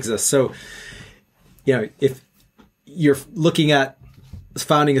things don't exist. So, if you're looking at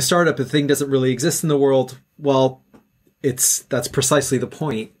founding a startup, the thing doesn't really exist in the world. Well, that's precisely the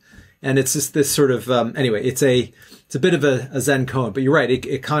point. And it's just this sort of, anyway, it's a bit of a Zen koan, but you're right.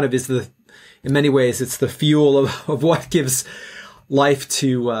 It kind of is in many ways, it's the fuel of what gives life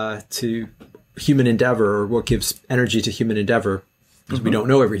to human endeavor, or what gives energy to human endeavor, because we don't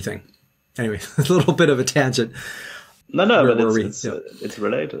know everything. Anyway, a little bit of a tangent. No, but it's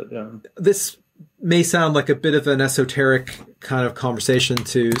related. Yeah. This may sound like a bit of an esoteric kind of conversation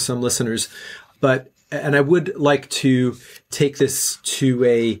to some listeners, and I would like to take this to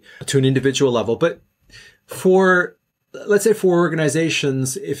an individual level. But let's say for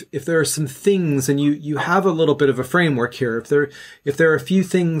organizations, if there are some things, and you have a little bit of a framework here, if there are a few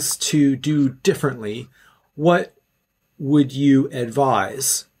things to do differently, what would you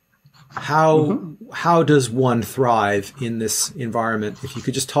advise? How does one thrive in this environment? If you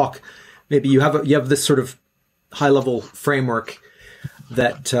could just talk, maybe you have this sort of high level framework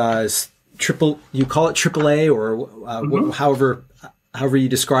that you call it AAA, or however you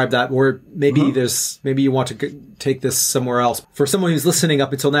describe that, or maybe maybe you want to take this somewhere else. For someone who's listening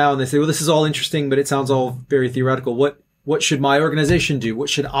up until now and they say, well, this is all interesting, but it sounds all very theoretical. What should my organization do? What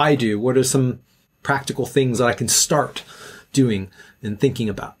should I do? What are some practical things that I can start doing and thinking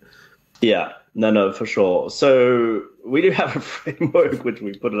about? Yeah, no, for sure. So we do have a framework which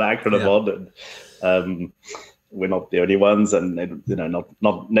we put an acronym on, we're not the only ones, and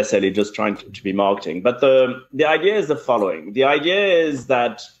not necessarily just trying to be marketing. But the idea is the following. The idea is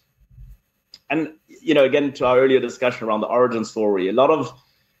that, and again, to our earlier discussion around the origin story, a lot of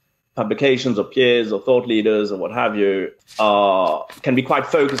publications or peers or thought leaders or what have you can be quite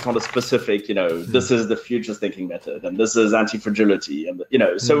focused on a specific, this is the futures thinking method and this is anti-fragility, and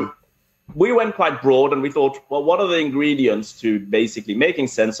so we went quite broad, and we thought, well, what are the ingredients to basically making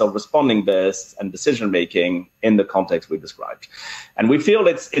sense of responding best and decision making in the context we described? And we feel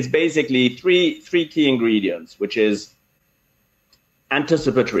it's basically three key ingredients, which is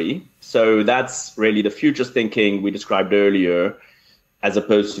anticipatory. So that's really the futures thinking we described earlier, as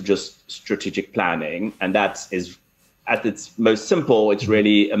opposed to just strategic planning. And that is, at its most simple, it's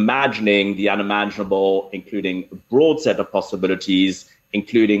really imagining the unimaginable, including a broad set of possibilities,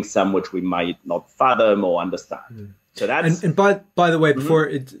 including some which we might not fathom or understand. So that's and by the way,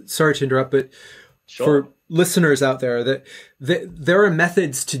 before sorry to interrupt, but sure. For listeners out there, that there are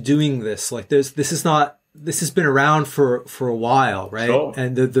methods to doing this. Like this has been around for a while, right? Sure.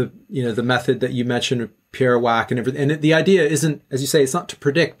 And the method that you mentioned, Pierre Wack and everything. And the idea isn't, as you say, it's not to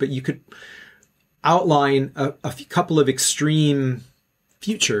predict, but you could outline a couple of extreme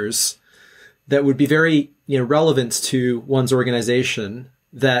futures that would be very relevant to one's organization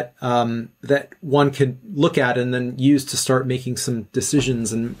that one could look at and then use to start making some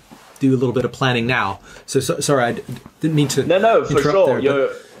decisions and do a little bit of planning now. So sorry, I didn't mean to. No, for sure.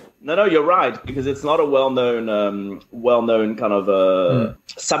 There, you're right, because it's not a well-known kind of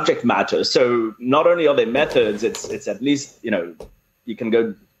subject matter. So not only are there methods, it's at least you can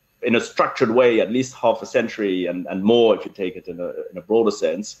go in a structured way at least half a century and more if you take it in a broader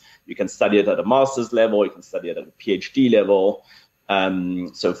sense. You can study it at a master's level, you can study it at a PhD level.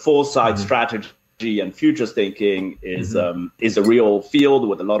 So foresight, strategy, and futures thinking is a real field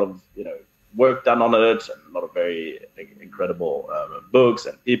with a lot of work done on it, and a lot of very incredible books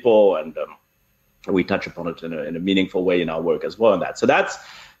and people, and we touch upon it in a meaningful way in our work as well. And that, so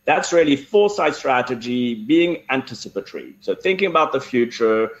that's really foresight strategy, being anticipatory. So thinking about the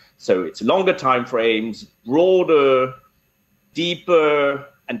future. So it's longer time frames, broader, deeper,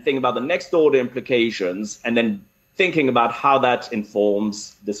 and thinking about the next order implications, and then thinking about how that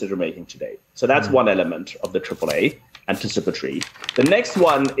informs decision making today. So that's one element of the AAA, anticipatory. The next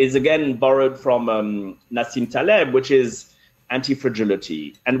one is again borrowed from Nassim Taleb, which is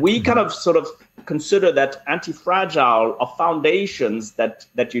anti-fragility. And we kind of sort of consider that anti-fragile are foundations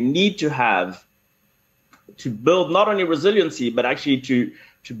that you need to have to build not only resiliency, but actually to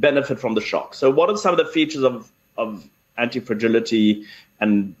benefit from the shock. So what are some of the features of anti-fragility,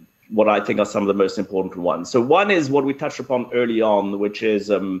 and what I think are some of the most important ones? So one is what we touched upon early on, which is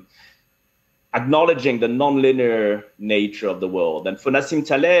acknowledging the nonlinear nature of the world. And for Nassim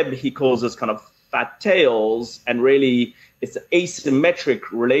Taleb, he calls this kind of fat tails, and really it's an asymmetric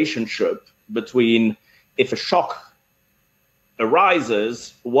relationship between, if a shock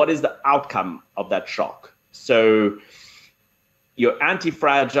arises, what is the outcome of that shock? So you're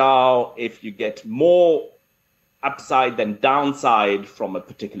anti-fragile if you get more upside than downside from a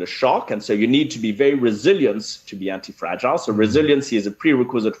particular shock. And so you need to be very resilient to be anti-fragile. So resiliency is a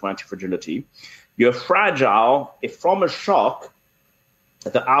prerequisite for anti-fragility. You're fragile if from a shock,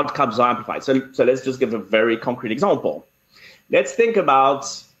 the outcomes are amplified. So let's just give a very concrete example. Let's think about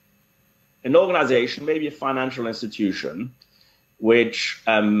an organization, maybe a financial institution, which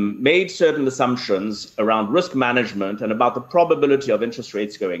made certain assumptions around risk management and about the probability of interest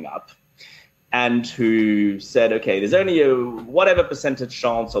rates going up, and who said, okay, there's only a whatever percentage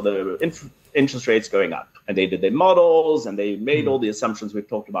chance of the interest rates going up. And they did their models and they made all the assumptions we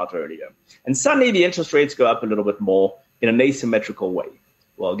talked about earlier. And suddenly the interest rates go up a little bit more in an asymmetrical way.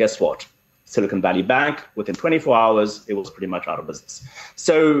 Well, guess what? Silicon Valley Bank, within 24 hours, it was pretty much out of business.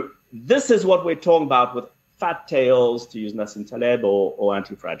 So this is what we're talking about with fat tails, to use Nassim Taleb, or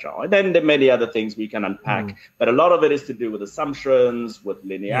anti-fragile. And then there are many other things we can unpack, but a lot of it is to do with assumptions, with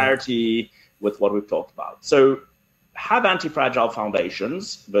linearity, with what we've talked about. So have anti-fragile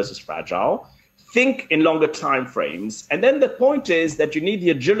foundations versus fragile. Think in longer time frames. And then the point is that you need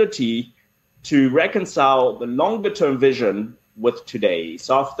the agility to reconcile the longer term vision with today.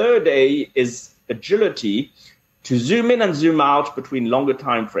 So our third A is agility to zoom in and zoom out between longer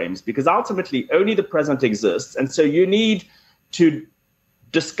time frames, because ultimately only the present exists. And so you need to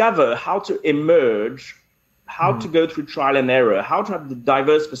discover how to emerge, how to go through trial and error, how to have the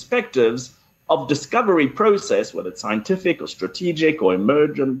diverse perspectives of discovery process, whether it's scientific or strategic or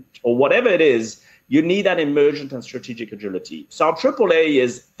emergent or whatever it is. You need that emergent and strategic agility. So our AAA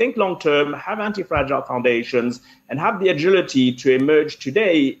is think long-term, have anti-fragile foundations, and have the agility to emerge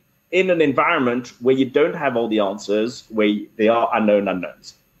today in an environment where you don't have all the answers, where they are unknown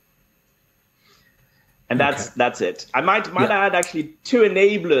unknowns. And that's it. I might add actually two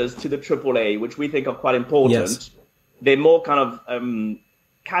enablers to the AAA, which we think are quite important. Yes. They're more kind of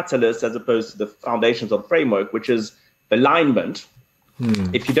catalysts as opposed to the foundations of the framework, which is alignment.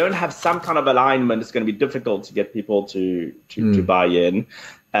 If you don't have some kind of alignment, it's going to be difficult to get people to buy in.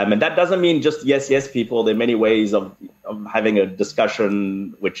 And that doesn't mean just yes people. There are many ways of having a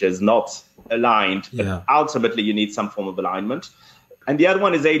discussion which is not aligned. But ultimately, you need some form of alignment. And the other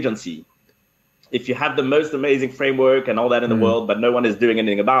one is agency. If you have the most amazing framework and all that in the world, but no one is doing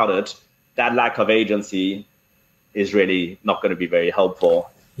anything about it, that lack of agency is really not going to be very helpful,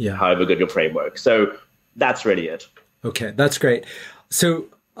 however good your framework. So that's really it. Okay, that's great. So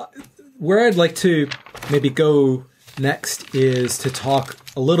where I'd like to maybe go next is to talk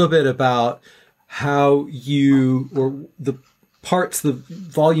a little bit about how you, or the parts, the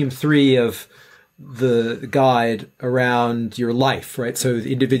volume 3 of the guide around your life, right? So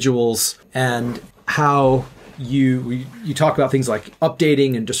the individuals and how you talk about things like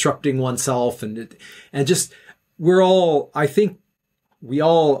updating and disrupting oneself and just, I think we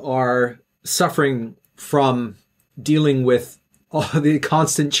all are suffering from dealing with all the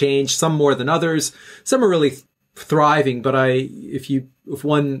constant change, some more than others. Some are really thriving, but if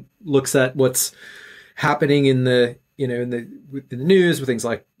one looks at what's happening in the news with things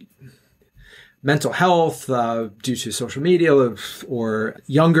like mental health due to social media, or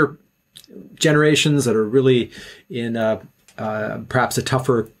younger generations that are really in perhaps a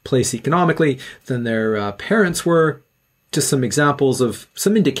tougher place economically than their parents were. Just some examples of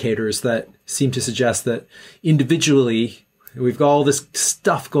some indicators that seem to suggest that individually we've got all this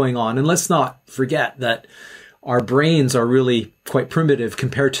stuff going on. And let's not forget that our brains are really quite primitive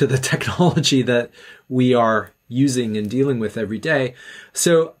compared to the technology that we are using and dealing with every day.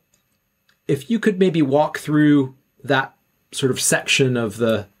 So if you could maybe walk through that sort of section of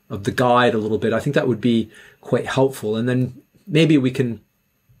the guide a little bit, I think that would be quite helpful. And then maybe we can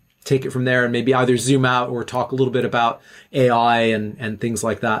take it from there and maybe either zoom out or talk a little bit about AI and things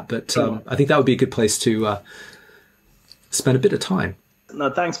like that. But I think that would be a good place to spend a bit of time. No,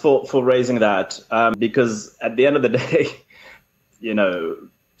 thanks for raising that. Because at the end of the day,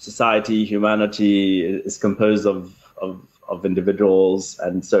 society, humanity is composed of individuals.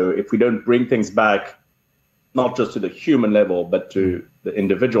 And so if we don't bring things back, not just to the human level, but to the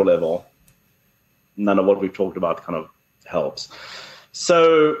individual level, none of what we've talked about kind of helps.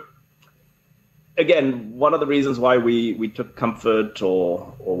 So again, one of the reasons why we took comfort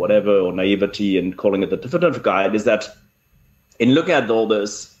or whatever, or naivety in calling it the definitive guide is that in looking at all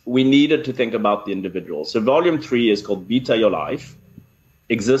this, we needed to think about the individual. So volume 3 is called Beta Your Life,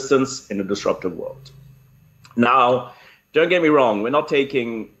 Existence in a Disruptive World. Now, don't get me wrong, we're not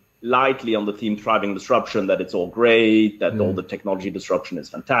taking lightly on the theme thriving disruption, that it's all great, that all the technology disruption is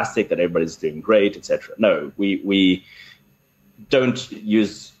fantastic, that everybody's doing great, etc. No, we don't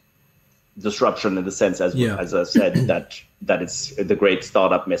use disruption in the sense, as I said, that it's the great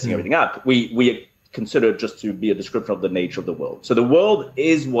startup messing everything up. We consider it just to be a description of the nature of the world. So the world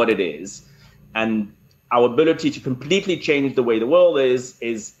is what it is, and our ability to completely change the way the world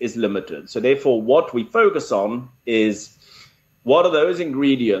is limited. So therefore, what we focus on is what are those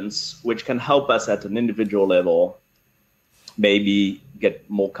ingredients which can help us at an individual level maybe get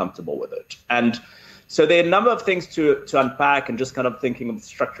more comfortable with it. And so there are a number of things to unpack, and just kind of thinking of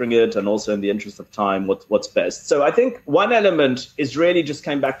structuring it, and also in the interest of time, what's best. So I think one element is really just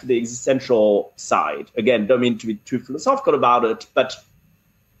coming back to the existential side. Again, don't mean to be too philosophical about it, but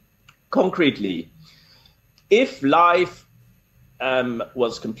concretely, if life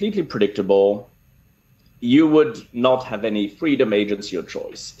was completely predictable, you would not have any freedom, agency, or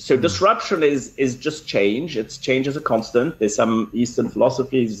choice. So disruption is just change. It's change as a constant. There's some Eastern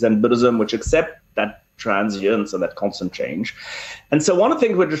philosophies, Zen Buddhism, which accept that transience and that constant change. And so one of the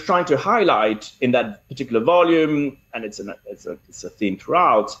things we're just trying to highlight in that particular volume, and it's a theme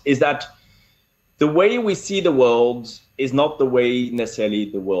throughout, is that the way we see the world is not the way necessarily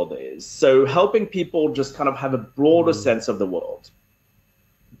the world is. So helping people just kind of have a broader sense of the world.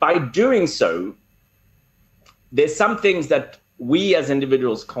 By doing so, there's some things that we as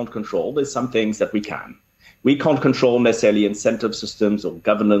individuals can't control. There's some things that we can. We can't control necessarily incentive systems or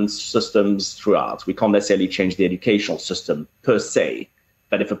governance systems throughout. We can't necessarily change the educational system per se.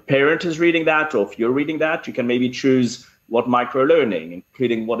 But if a parent is reading that, or if you're reading that, you can maybe choose what micro-learning,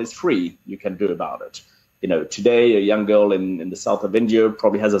 including what is free, you can do about it. Today, a young girl in the south of India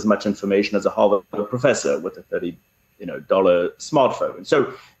probably has as much information as a Harvard professor with a $30 smartphone.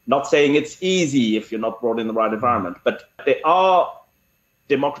 So not saying it's easy if you're not brought in the right environment, but there are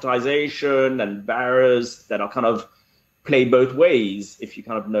democratization and barriers that are kind of play both ways if you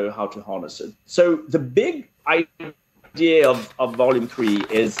kind of know how to harness it. So the big idea of volume 3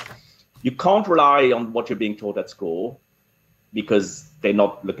 is you can't rely on what you're being taught at school because they're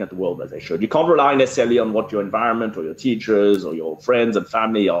not looking at the world as they should. You can't rely necessarily on what your environment or your teachers or your friends and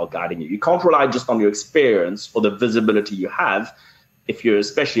family are guiding you. You can't rely just on your experience or the visibility you have,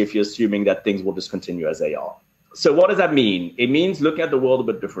 especially if you're assuming that things will just continue as they are. So what does that mean? It means looking at the world a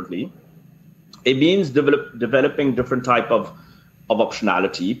bit differently. It means developing different type of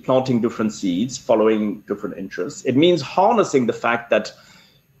optionality, planting different seeds, following different interests. It means harnessing the fact that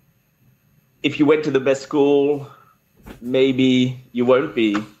if you went to the best school, maybe you won't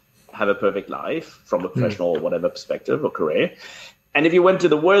have a perfect life from a professional or whatever perspective or career. And if you went to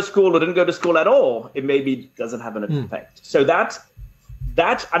the worst school or didn't go to school at all, it maybe doesn't have an effect. So that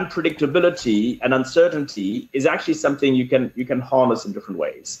unpredictability and uncertainty is actually something you can harness in different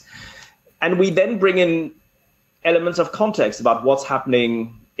ways. And we then bring in elements of context about what's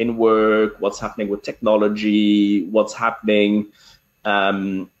happening in work, what's happening with technology, what's happening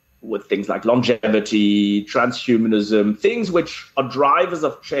with things like longevity, transhumanism, things which are drivers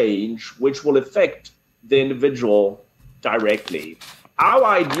of change, which will affect the individual directly. Our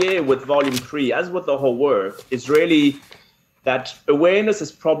idea with Volume 3, as with the whole work, is really that awareness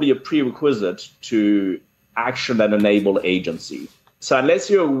is probably a prerequisite to action that enable agency. So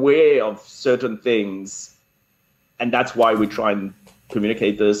unless you're aware of certain things, and that's why we try and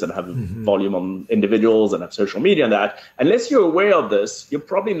communicate this and have a volume on individuals and have social media and that, unless you're aware of this, you're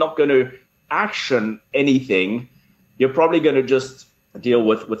probably not going to action anything. You're probably going to just deal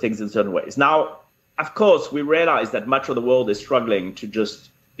with things in certain ways. Now, of course, we realize that much of the world is struggling to just,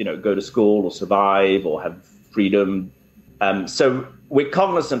 go to school or survive or have freedom. So we're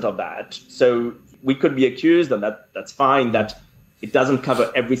cognizant of that. So we could be accused, and that's fine, that it doesn't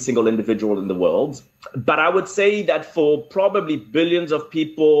cover every single individual in the world. But I would say that for probably billions of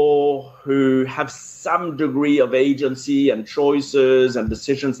people who have some degree of agency and choices and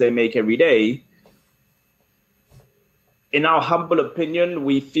decisions they make every day, in our humble opinion,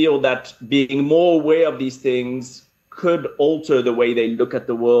 we feel that being more aware of these things could alter the way they look at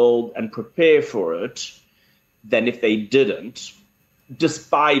the world and prepare for it than if they didn't,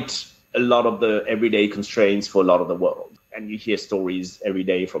 despite a lot of the everyday constraints for a lot of the world. And you hear stories every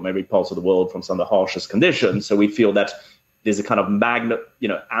day from every part of the world from some of the harshest conditions. So we feel that there's a kind of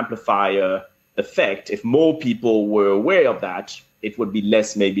amplifier effect. If more people were aware of that, it would be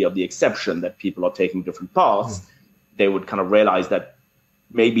less maybe of the exception that people are taking different paths. They would kind of realize that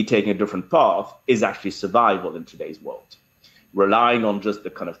maybe taking a different path is actually survival in today's world. Relying on just the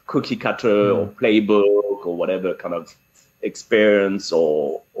kind of cookie cutter or playbook or whatever kind of experience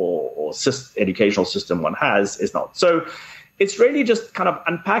or educational system one has is not. So it's really just kind of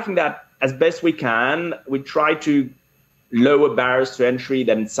unpacking that as best we can. We try to lower barriers to entry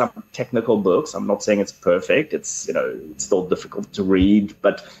than some technical books. I'm not saying it's perfect. It's, it's still difficult to read,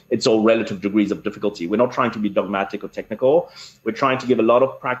 but it's all relative degrees of difficulty. We're not trying to be dogmatic or technical. We're trying to give a lot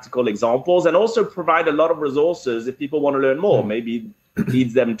of practical examples and also provide a lot of resources if people want to learn more. Maybe it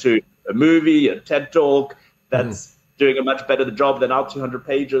leads them to a movie, a TED Talk that's doing a much better job than our 200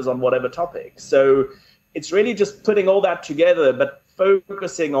 pages on whatever topic. So it's really just putting all that together, but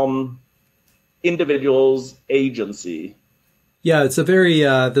focusing on individuals' agency. Yeah, it's a very,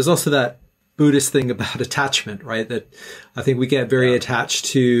 there's also that Buddhist thing about attachment, right? That I think we get very attached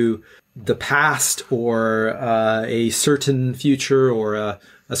to the past or a certain future or a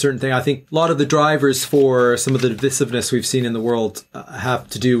certain thing. I think a lot of the drivers for some of the divisiveness we've seen in the world have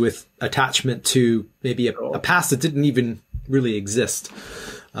to do with attachment to maybe a past that didn't even really exist.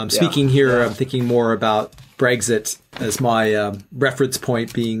 Speaking here, I'm thinking more about Brexit as my reference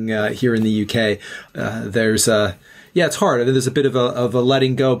point, being here in the UK. There's it's hard. I think there's a bit of a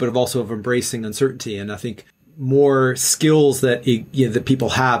letting go, but also of embracing uncertainty. And I think more skills that that people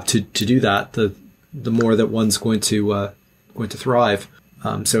have to do that, the more that one's going to thrive.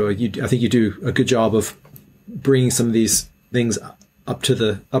 So I think you do a good job of bringing some of these things up to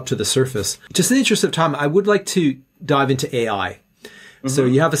the surface. Just in the interest of time, I would like to dive into AI. So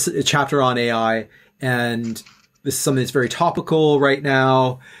you have a chapter on AI, and this is something that's very topical right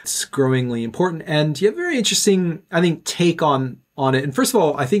now. It's growingly important, and you have a very interesting, I think, take on it. And first of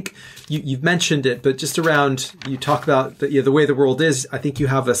all, I think you've mentioned it, but just around, you talk about the way the world is. I think you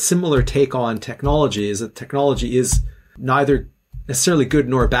have a similar take on technology, is that technology is neither necessarily good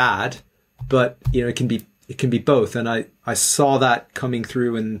nor bad, but it can be both. And I saw that coming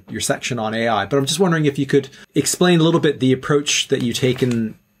through in your section on AI, but I'm just wondering if you could explain a little bit the approach that you take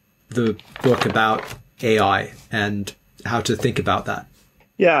in the book about AI and how to think about that.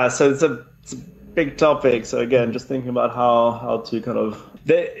 Yeah, so it's a big topic. So again, just thinking about how to kind of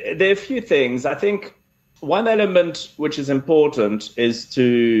there are a few things. I think one element which is important is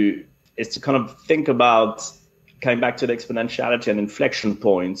to kind of think about coming back to the exponentiality and inflection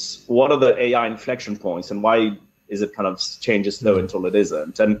points. What are the AI inflection points, and why is it kind of changes slow until it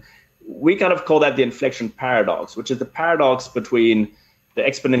isn't? And we kind of call that the inflection paradox, which is the paradox between the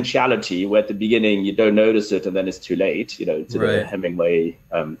exponentiality, where at the beginning you don't notice it and then it's too late, to the Hemingway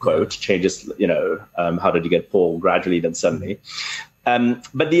quote, changes, how did you get Paul gradually, then suddenly.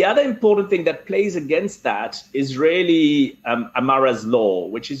 But the other important thing that plays against that is really Amara's law,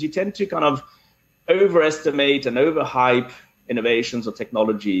 which is you tend to kind of overestimate and overhype innovations or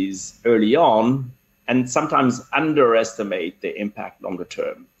technologies early on, and sometimes underestimate the impact longer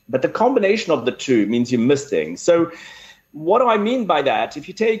term. But the combination of the two means you miss things. So what do I mean by that? If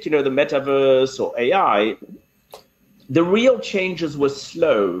you take, the metaverse or AI, the real changes were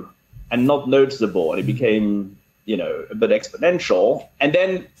slow and not noticeable, and it became, a bit exponential. And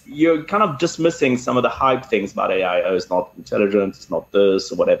then you're kind of dismissing some of the hype things about AI. Oh, it's not intelligent, it's not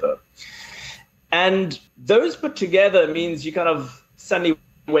this or whatever. And those put together means you kind of suddenly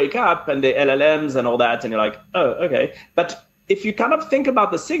wake up and the LLMs and all that, and you're like, oh, okay. But if you kind of think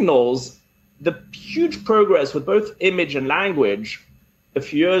about the signals, the huge progress with both image and language a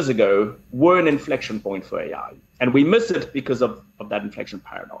few years ago were an inflection point for AI. And we miss it because of that inflection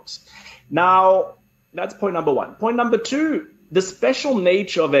paradox. Now, that's point number one. Point number two, the special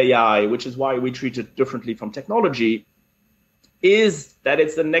nature of AI, which is why we treat it differently from technology, is that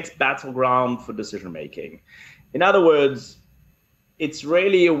it's the next battleground for decision-making. In other words, it's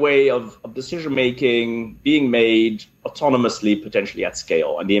really a way of decision-making being made autonomously, potentially at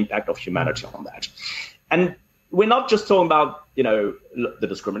scale, and the impact of humanity on that. And we're not just talking about, the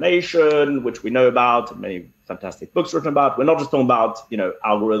discrimination, which we know about, and many fantastic books written about. We're not just talking about,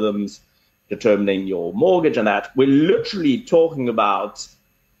 algorithms determining your mortgage and that. We're literally talking about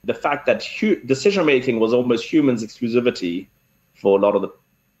the fact that decision-making was almost humans' exclusivity for a lot of the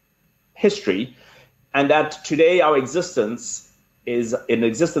history, and that today our existence is in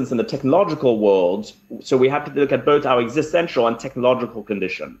existence in the technological world. So we have to look at both our existential and technological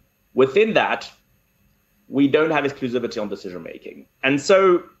condition. Within that, we don't have exclusivity on decision-making. And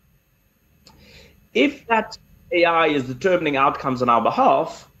so if that AI is determining outcomes on our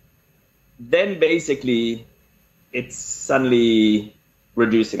behalf, then basically it's suddenly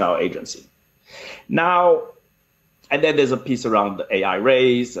reducing our agency. Now, and then there's a piece around the AI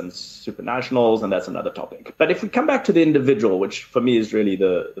race and supranationals, and that's another topic. But if we come back to the individual, which for me is really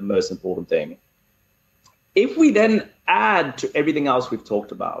the most important thing, if we then add to everything else we've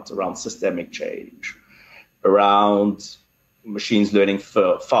talked about around systemic change, around machines learning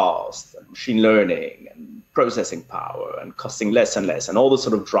fast, and machine learning, and processing power, and costing less and less, and all the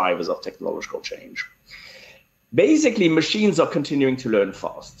sort of drivers of technological change, basically machines are continuing to learn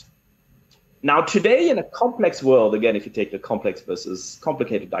fast. Now, today in a complex world, again, if you take the complex versus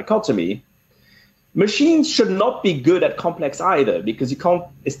complicated dichotomy, machines should not be good at complex either, because you can't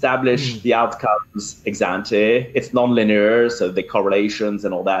establish the outcomes ex ante. It's nonlinear, so the correlations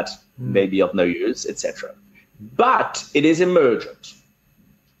and all that may be of no use, etc. But it is emergent,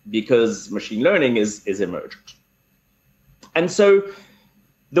 because machine learning is emergent. And so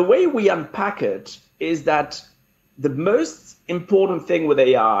the way we unpack it is that the most important thing with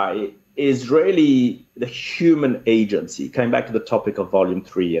AI is really the human agency. Coming back to the topic of volume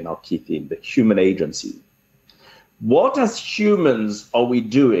 3 and our key theme, the human agency. What as humans are we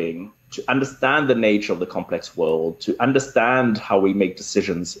doing to understand the nature of the complex world, to understand how we make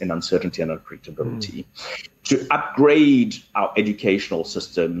decisions in uncertainty and unpredictability, to upgrade our educational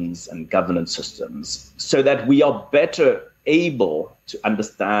systems and governance systems so that we are better able to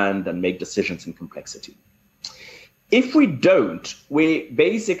understand and make decisions in complexity? If we don't, we're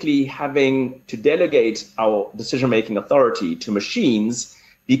basically having to delegate our decision-making authority to machines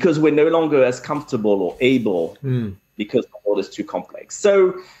because we're no longer as comfortable or able because the world is too complex.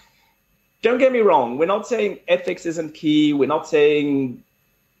 So don't get me wrong. We're not saying ethics isn't key. We're not saying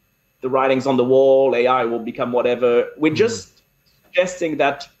the writing's on the wall, AI will become whatever. We're just suggesting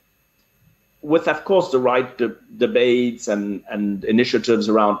that with, of course, the right debates and initiatives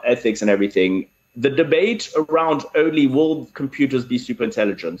around ethics and everything, the debate around only will computers be super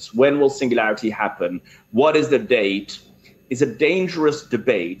intelligent, when will singularity happen, what is the date, is a dangerous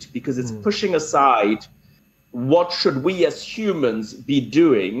debate because it's pushing aside what should we as humans be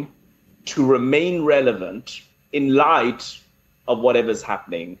doing to remain relevant in light of whatever's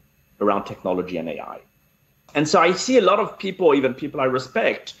happening around technology and AI. And so I see a lot of people, even people I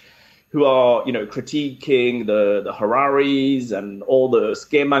respect, who are, critiquing the Hararis and all the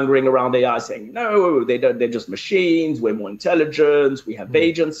scaremongering around AI, saying, no, they don't, they're just machines, we're more intelligent, we have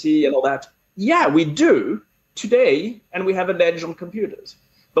agency and all that. Yeah, we do today, and we have an edge on computers.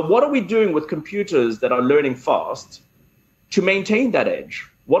 But what are we doing with computers that are learning fast to maintain that edge?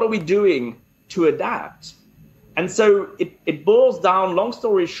 What are we doing to adapt? And so it boils down, long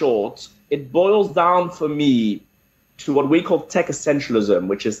story short, it boils down for me to what we call Techistentialism,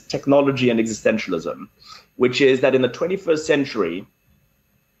 which is technology and existentialism, which is that in the 21st century,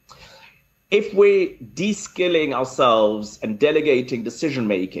 if we're de-skilling ourselves and delegating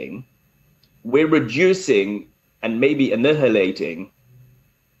decision-making, we're reducing and maybe annihilating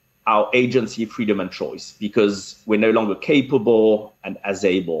our agency, freedom, and choice, because we're no longer capable and as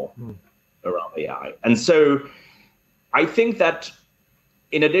able around AI. And so I think that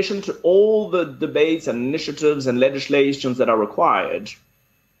in addition to all the debates and initiatives and legislations that are required,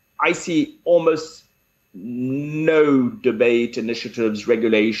 I see almost no debate, initiatives,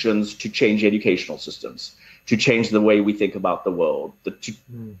 regulations to change educational systems, to change the way we think about the world,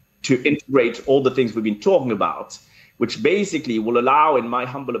 to integrate all the things we've been talking about, which basically will allow, in my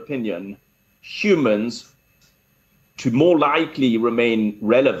humble opinion, humans to more likely remain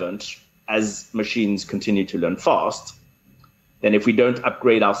relevant as machines continue to learn fast than if we don't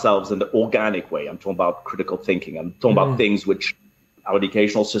upgrade ourselves in the organic way. I'm talking about critical thinking. I'm talking about things which our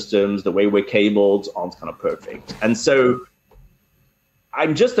educational systems, the way we're cabled, aren't kind of perfect. And so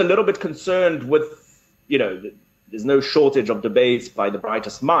I'm just a little bit concerned with, there's no shortage of debates by the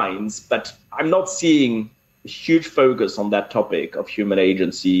brightest minds, but I'm not seeing a huge focus on that topic of human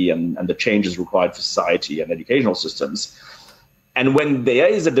agency and the changes required for society and educational systems. And when there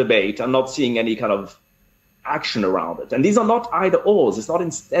is a debate, I'm not seeing any kind of action around it. And these are not either ors. It's not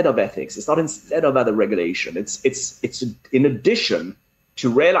instead of ethics. It's not instead of other regulation. It's in addition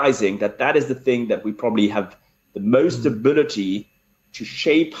to realizing that is the thing that we probably have the most ability to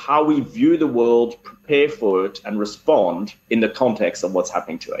shape how we view the world, prepare for it, and respond in the context of what's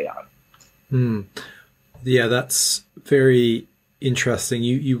happening to AI. Yeah, that's very interesting.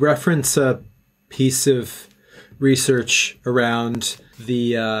 You reference a piece of research around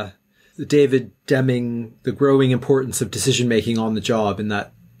the David Deming, the growing importance of decision-making on the job in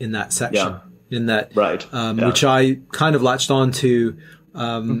that section, which I kind of latched on to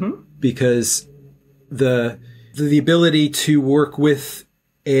because the ability to work with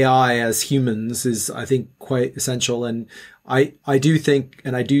AI as humans is, I think, quite essential. And I do think,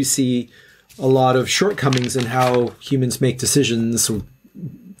 and I do see a lot of shortcomings in how humans make decisions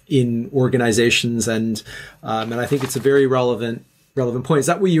in organizations. And I think it's a very relevant point. Is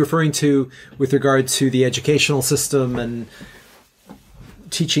that what you're referring to with regard to the educational system and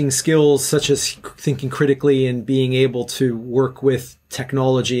teaching skills such as thinking critically and being able to work with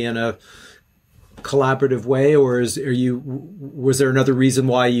technology in a collaborative way? Or was there another reason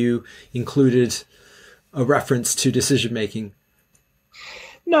why you included a reference to decision making?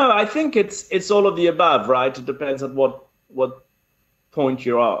 No, I think it's all of the above, right? It depends on what point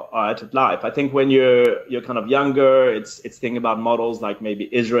you are at life. I think when you're kind of younger, it's thinking about models like maybe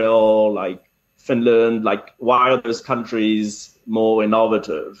Israel, like Finland, like why are those countries more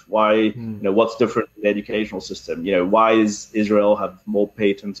innovative? Why, what's different in the educational system? Why is Israel have more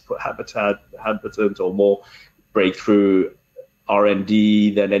patents per habitant or more breakthrough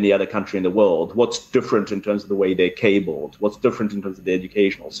R&D than any other country in the world? What's different in terms of the way they're cabled? What's different in terms of the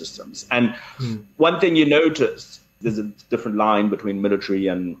educational systems? And one thing you notice, there's a different line between military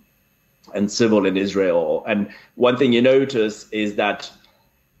and civil in Israel. And one thing you notice is that,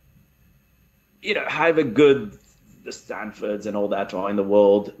 however good the Stanfords and all that are in the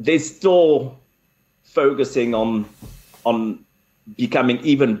world, they're still focusing on becoming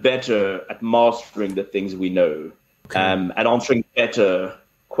even better at mastering the things we know, and answering better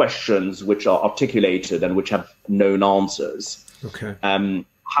questions which are articulated and which have known answers.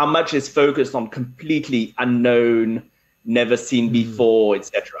 How much is focused on completely unknown, never seen before,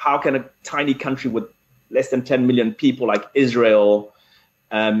 etc.? How can a tiny country with less than 10 million people like Israel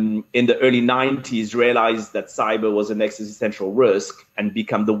in the early 90s realize that cyber was an existential risk and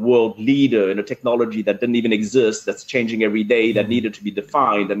become the world leader in a technology that didn't even exist, that's changing every day, that needed to be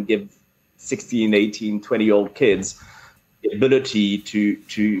defined, and give 16, 18, 20-year-old kids the ability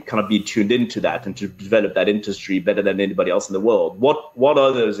to kind of be tuned into that and to develop that industry better than anybody else in the world? What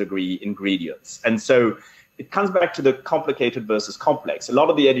are those ingredients? And so it comes back to the complicated versus complex. A lot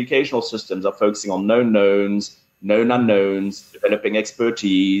of the educational systems are focusing on known knowns, known unknowns, developing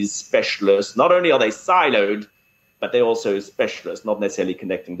expertise, specialists. Not only are they siloed, but they're also specialists, not necessarily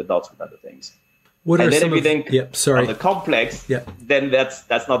connecting the dots with other things. What are and then some if you think of the complex, then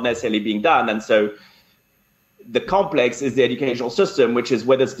that's not necessarily being done. And so the complex is the educational system, which is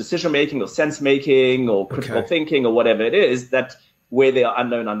whether it's decision making or sense making or critical thinking or whatever it is, that where there are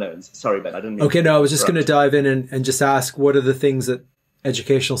unknown unknowns. Sorry, Ben, I didn't mean no, I was just going to dive in and just ask, what are the things that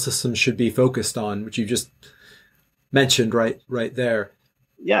educational systems should be focused on, which you just mentioned right there.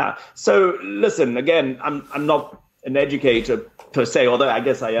 Yeah. So listen, again, I'm not an educator per se, although I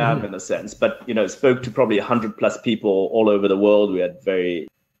guess I am in a sense, but, spoke to probably 100+ people all over the world. We had very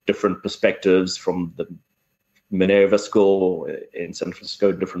different perspectives from the Minerva School in San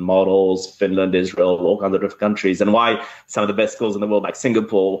Francisco, different models, Finland, Israel, all kinds of different countries, and why some of the best schools in the world, like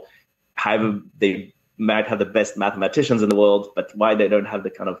Singapore, they might have the best mathematicians in the world, but why they don't have the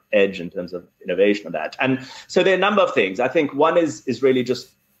kind of edge in terms of innovation of that. And so there are a number of things. I think one is really just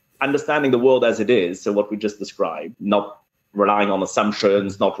understanding the world as it is. So what we just described, not relying on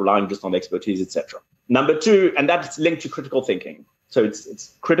assumptions, not relying just on expertise, etc. Number two, and that's linked to critical thinking. So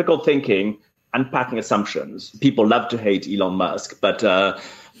it's critical thinking, unpacking assumptions. People love to hate Elon Musk, but I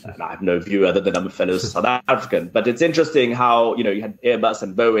have no view other than I'm a fellow South African. But it's interesting how, you had Airbus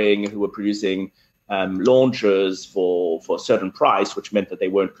and Boeing who were producing launchers for a certain price, which meant that they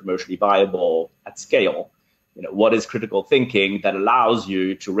weren't commercially viable at scale. What is critical thinking that allows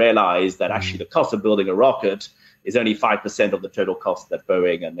you to realize that actually the cost of building a rocket is only 5% of the total cost that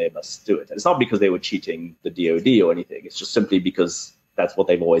Boeing and Airbus do it. And it's not because they were cheating the DoD or anything. It's just simply because that's what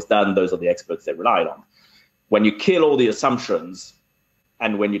they've always done. Those are the experts they relied on. When you kill all the assumptions,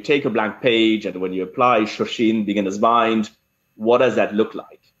 and when you take a blank page, and when you apply Shoshin, beginner's mind, what does that look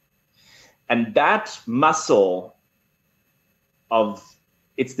like? And that muscle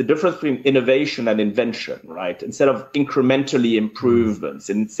it's the difference between innovation and invention, right? Instead of incrementally improvements,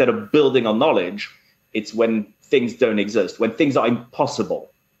 instead of building on knowledge, it's when things don't exist, when things are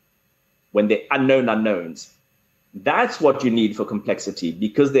impossible, when they're unknown unknowns. That's what you need for complexity,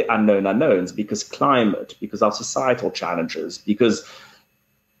 because they're unknown unknowns, because climate, because our societal challenges, because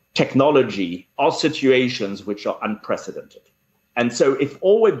technology are situations which are unprecedented. And so if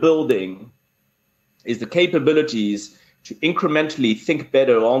all we're building is the capabilities to incrementally think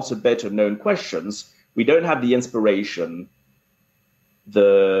better, answer better known questions, we don't have the inspiration,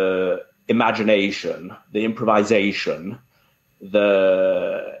 the imagination, the improvisation,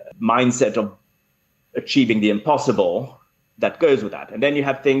 the mindset of achieving the impossible that goes with that. And then you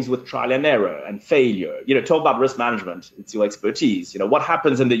have things with trial and error and failure. Talk about risk management. It's your expertise. What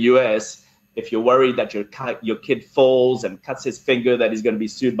happens in the US if you're worried that your kid falls and cuts his finger, that he's going to be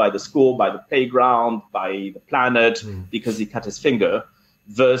sued by the school, by the playground, by the planet because he cut his finger,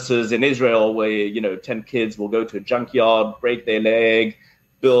 versus in Israel where, 10 kids will go to a junkyard, break their leg,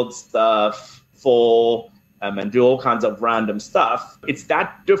 build stuff, fall, and do all kinds of random stuff. It's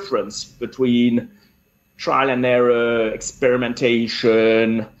that difference between trial and error,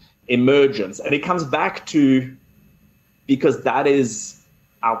 experimentation, emergence. And it comes back to, because that is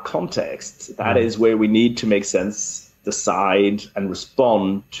our context, that is where we need to make sense, decide, and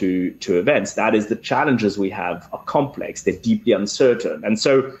respond to events. That is the challenges we have are complex, they're deeply uncertain. And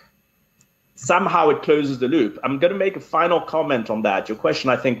so somehow it closes the loop. I'm going to make a final comment on that. Your question,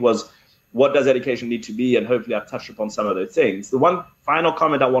 I think, was, what does education need to be? And hopefully I've touched upon some of those things. The one final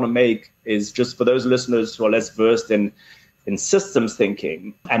comment I want to make is just for those listeners who are less versed in systems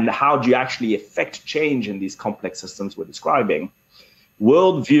thinking and how do you actually affect change in these complex systems we're describing.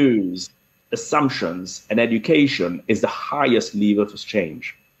 Worldviews, assumptions, and education is the highest lever for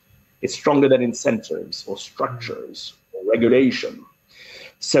change. It's stronger than incentives or structures or regulation.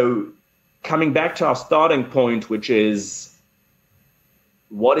 So coming back to our starting point, which is,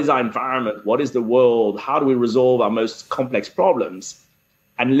 what is our environment? What is the world? How do we resolve our most complex problems?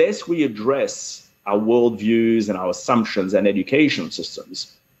 Unless we address our worldviews and our assumptions and education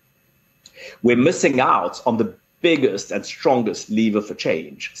systems, we're missing out on the biggest and strongest lever for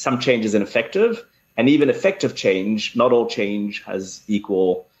change. Some change is ineffective, and even effective change, not all change has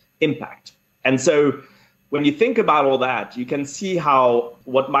equal impact. And so when you think about all that, you can see how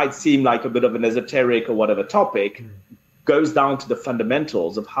what might seem like a bit of an esoteric or whatever topic goes down to the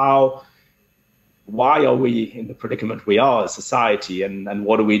fundamentals of why are we in the predicament we are as society, and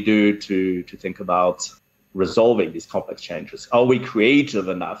what do we do to think about resolving these complex changes? Are we creative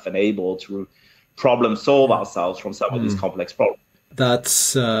enough and able to problem solve ourselves from some of these complex problems?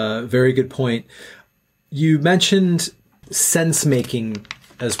 That's a very good point. You mentioned sense making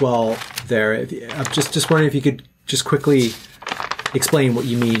as well there. I'm just wondering if you could just quickly explain what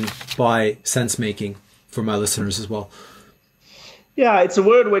you mean by sense making for my listeners as well. Yeah, it's a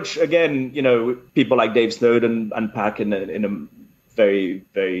word which, again, people like Dave Snowden unpack in a very,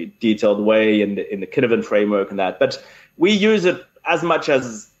 very detailed way in the Kinnavan framework and that. But we use it as much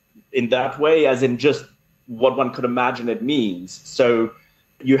as in that way as in just what one could imagine it means. So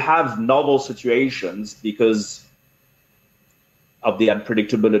you have novel situations because of the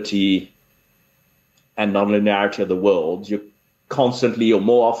unpredictability and nonlinearity of the world. You're constantly, or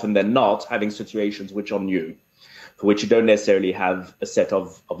more often than not, having situations which are new, for which you don't necessarily have a set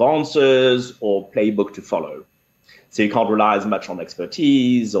of answers or playbook to follow. So you can't rely as much on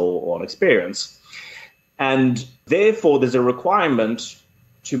expertise or on experience. And therefore, there's a requirement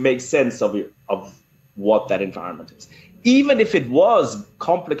to make sense of what that environment is. Even if it was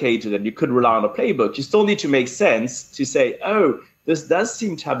complicated and you could rely on a playbook, you still need to make sense to say, oh, this does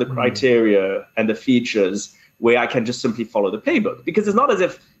seem to have the criteria and the features where I can just simply follow the playbook. Because it's not as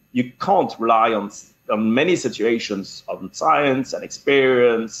if you can't rely on many situations on science and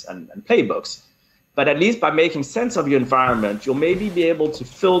experience and playbooks. But at least by making sense of your environment, you'll maybe be able to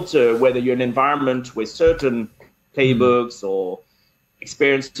filter whether you're in an environment where certain playbooks or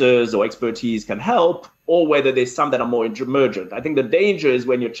experiences or expertise can help, or whether there's some that are more emergent. I think the danger is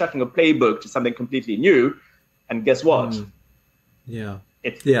when you're chucking a playbook to something completely new, and guess what?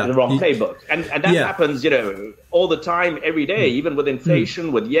 It's the wrong playbook. And that happens, all the time, every day, even with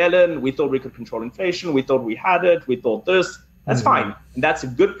inflation, with Yellen. We thought we could control inflation. We thought we had it. We thought this. That's fine. And that's a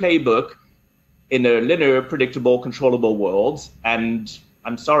good playbook in a linear, predictable, controllable world. And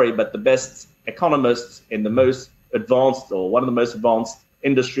I'm sorry, but the best economists in the most advanced, or one of the most advanced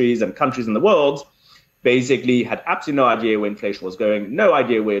industries and countries in the world, basically had absolutely no idea where inflation was going, no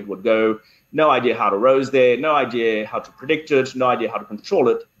idea where it would go, no idea how to rose there, no idea how to predict it, no idea how to control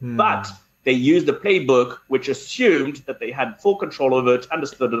it. But they used a playbook which assumed that they had full control over it,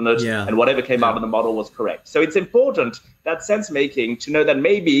 understood it, and whatever came out of the model was correct. So it's important, that sense making, to know that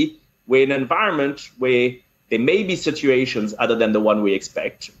maybe we're in an environment where there may be situations other than the one we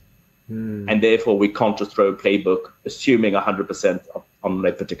expect. And therefore, we can't just throw a playbook assuming 100% on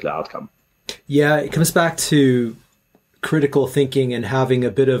a particular outcome. Yeah, it comes back to critical thinking and having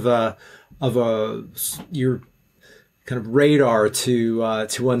a bit of your kind of radar to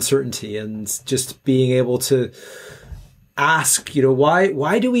uncertainty, and just being able to ask,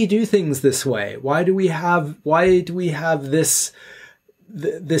 why do we do things this way? Why do we have this?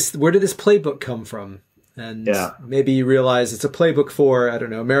 Where did this playbook come from? And maybe you realize it's a playbook for, I don't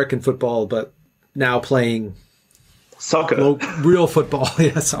know, American football, but now playing soccer, real football.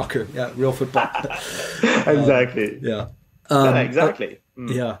 Soccer. Yeah, real football. Exactly. Exactly.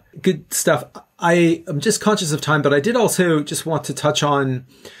 Yeah, good stuff. I am just conscious of time, but I did also just want to touch on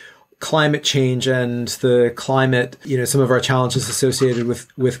climate change and the climate, some of our challenges associated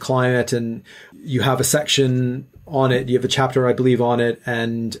with climate. And you have a section on it. You have a chapter, I believe, on it.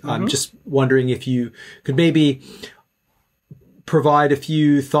 And I'm just wondering if you could maybe provide a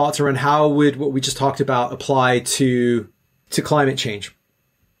few thoughts around how would what we just talked about apply to climate change.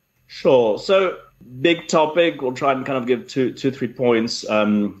 Sure. So big topic. We'll try and kind of give two, 3 points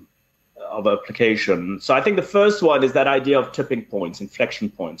of application. So I think the first one is that idea of tipping points, inflection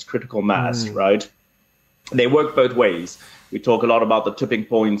points, critical mass, right? They work both ways. We talk a lot about the tipping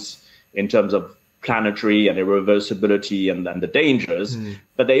points in terms of planetary and irreversibility and the dangers,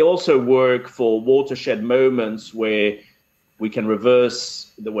 but they also work for watershed moments where we can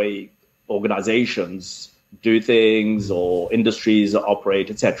reverse the way organizations do things or industries operate,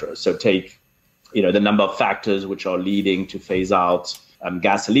 etc. So take, the number of factors which are leading to phase out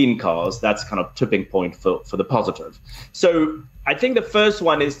gasoline cars. That's kind of tipping point for the positive. So I think the first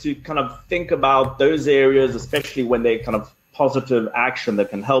one is to kind of think about those areas, especially when they kind of positive action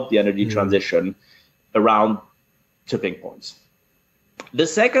that can help the energy transition around tipping points. The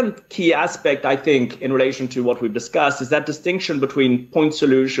second key aspect, I think, in relation to what we've discussed is that distinction between point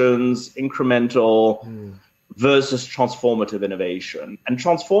solutions, incremental versus transformative innovation. And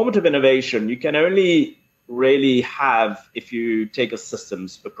transformative innovation, you can only really have if you take a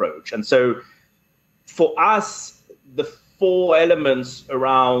systems approach. And so for us, the 4 elements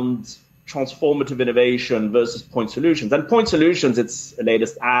around transformative innovation versus point solutions. And point solutions, it's the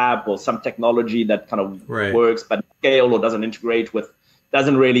latest app or some technology that kind of works, but scale or doesn't integrate with,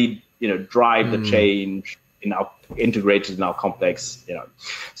 doesn't really, drive the change integrated in our complex,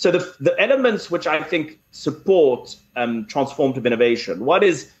 So the elements which I think support transformative innovation, what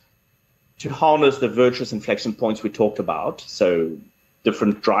is to harness the virtuous inflection points we talked about. So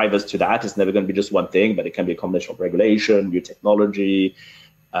different drivers to that. It's never going to be just one thing, but it can be a combination of regulation, new technology,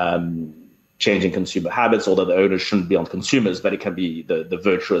 changing consumer habits, although the onus shouldn't be on consumers, but it can be the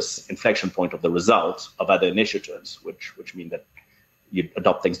virtuous inflection point of the result of other initiatives, which mean that you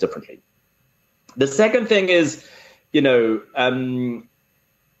adopt things differently. The second thing is to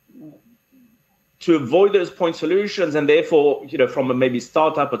avoid those point solutions, and therefore, from a maybe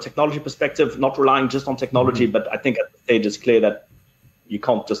startup or technology perspective, not relying just on technology, but I think at the stage it's clear that you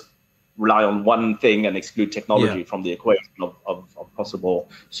can't just rely on one thing and exclude technology from the equation of possible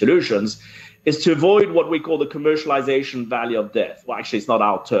solutions, is to avoid what we call the commercialization valley of death. Well, actually, it's not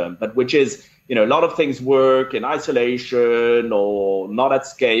our term, but which is, a lot of things work in isolation or not at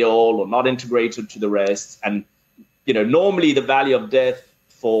scale or not integrated to the rest. And, normally the valley of death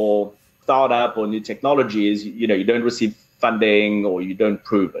for startup or new technology is, you don't receive funding or you don't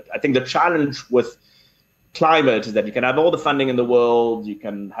prove it. I think the challenge with climate is that you can have all the funding in the world, you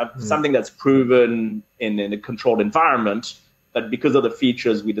can have something that's proven in a controlled environment, but because of the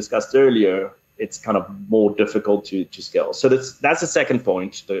features we discussed earlier, it's kind of more difficult to scale. So that's the second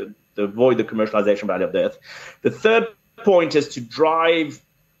point, to avoid the commercialization valley of death. The third point is to drive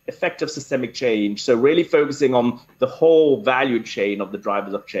effective systemic change. So really focusing on the whole value chain of the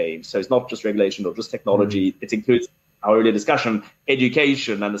drivers of change. So it's not just regulation or just technology. It includes our earlier discussion,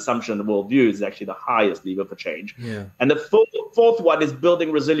 education and assumption and worldview is actually the highest lever for change. Yeah. And the fourth one is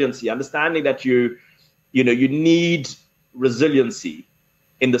building resiliency, understanding that you need resiliency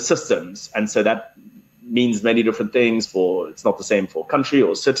in the systems. And so that means many different things. It's not the same for country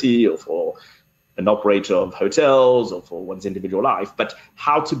or city or for an operator of hotels or for one's individual life, but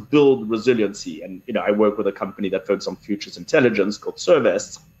how to build resiliency. And, I work with a company that focuses on futures intelligence called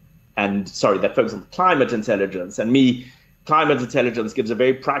Service, that focuses on climate intelligence. And climate intelligence gives a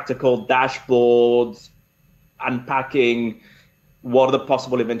very practical dashboard, unpacking what are the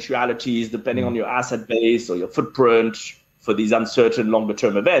possible eventualities depending on your asset base or your footprint for these uncertain longer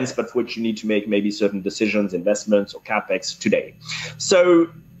term events, but for which you need to make maybe certain decisions, investments or CapEx today. So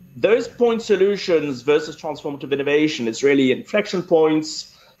those point solutions versus transformative innovation, it's really inflection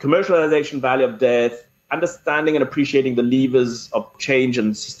points, commercialization value of death, understanding and appreciating the levers of change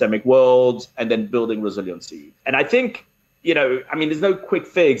in systemic worlds, and then building resiliency. And I think, there's no quick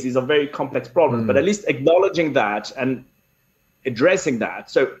fix. These are very complex problems, but at least acknowledging that and addressing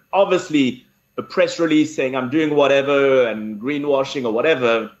that. So obviously a press release saying I'm doing whatever and greenwashing or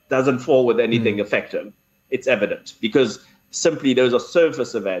whatever doesn't fall with anything effective. It's evident because simply those are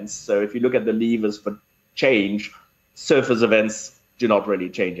surface events. So if you look at the levers for change, surface events do not really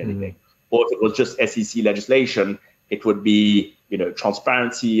change anything. Or if it was just SEC legislation, it would be,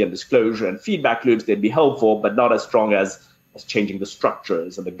 transparency and disclosure and feedback loops. They'd be helpful, but not as strong as changing the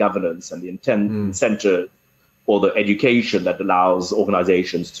structures and the governance and the incentive or the education that allows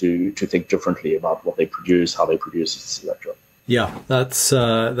organizations to think differently about what they produce, how they produce, etc. Yeah, that's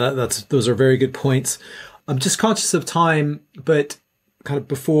those are very good points. I'm just conscious of time, but kind of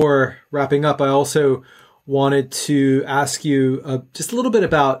before wrapping up, I also wanted to ask you just a little bit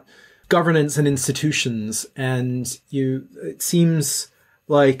about governance and institutions. And it seems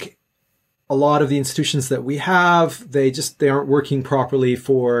like a lot of the institutions that we have, they aren't working properly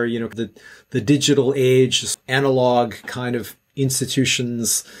for, the digital age, analog kind of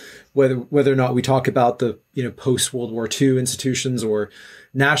institutions, whether or not we talk about the, post World War II institutions or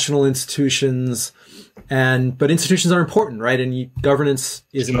national institutions. But institutions are important, right? And governance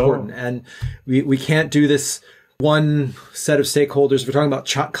is important. And we can't do this one set of stakeholders. If we're talking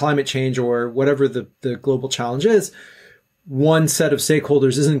about climate change or whatever the global challenge is, one set of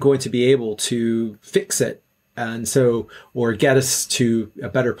stakeholders isn't going to be able to fix it. And so, or get us to a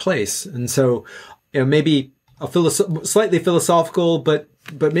better place. And so, maybe slightly philosophical, but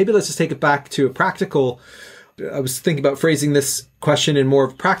maybe let's just take it back to a practical. I was thinking about phrasing this question in more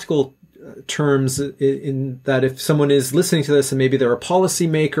of practical terms, in that if someone is listening to this and maybe they're a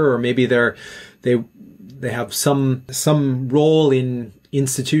policymaker or maybe they have some role in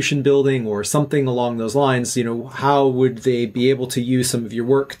institution building or something along those lines, how would they be able to use some of your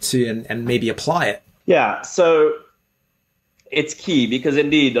work and maybe apply it? Yeah, so it's key because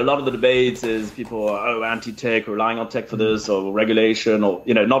indeed a lot of the debates is people are anti-tech, relying on tech for this or regulation, or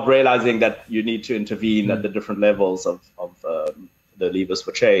not realizing that you need to intervene at the different levels of the levers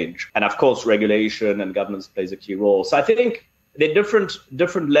for change. And of course, regulation and governance plays a key role. So I think there are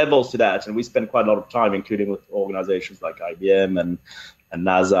different levels to that, and we spend quite a lot of time, including with organizations like IBM and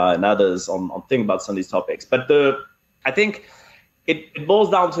NASA and others, on thinking about some of these topics. But I think it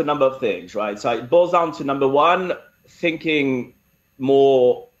boils down to a number of things, right? So it boils down to, number one, thinking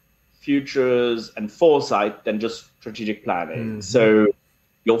more futures and foresight than just strategic planning. So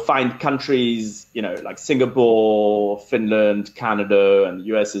you'll find countries, like Singapore, Finland, Canada, and the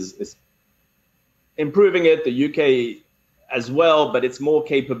US is improving it. The UK as well, but it's more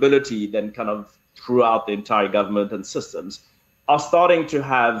capability than kind of throughout the entire government and systems are starting to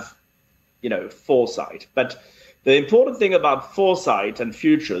have, foresight. But The important thing about foresight and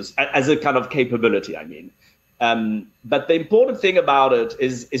futures as a kind of capability, but the important thing about it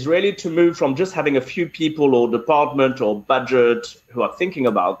is really to move from just having a few people or department or budget who are thinking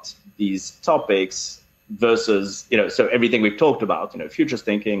about these topics versus, so everything we've talked about, futures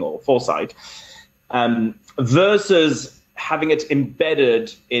thinking or foresight, versus having it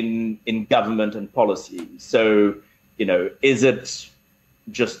embedded in government and policy. So, is it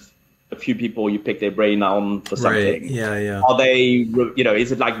just a few people you pick their brain on for something? Right. Yeah. Are they,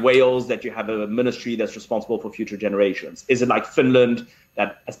 is it like Wales that you have a ministry that's responsible for future generations? Is it like Finland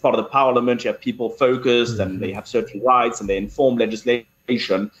that as part of the parliament, you have people focused and they have certain rights and they inform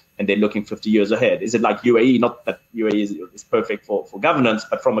legislation and they're looking 50 years ahead? Is it like UAE? Not that UAE is perfect for governance,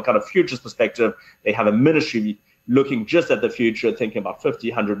 but from a kind of futures perspective, they have a ministry looking just at the future, thinking about 50,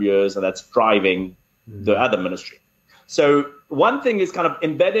 100 years, and that's driving the other ministry. So one thing is kind of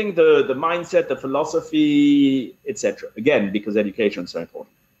embedding the mindset, the philosophy, etc. Again, because education is so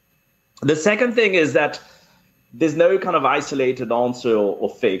important. The second thing is that there's no kind of isolated answer or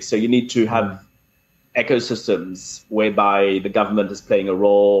fix. So you need to have ecosystems whereby the government is playing a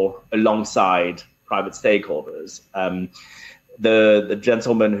role alongside private stakeholders. The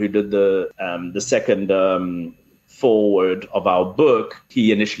gentleman who did the second forward of our book,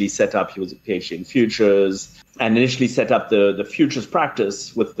 he initially set up, he was a PhD in futures, and initially set up the futures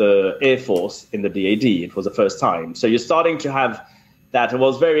practice with the Air Force in the DAD. It was the first time. So you're starting to have that. And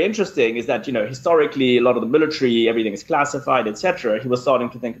what's very interesting is that, historically, a lot of the military, everything is classified, etc. He was starting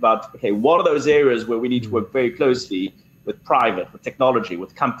to think about, okay, what are those areas where we need to work very closely with private, with technology,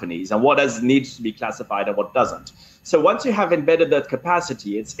 with companies, and what needs to be classified and what doesn't. So once you have embedded that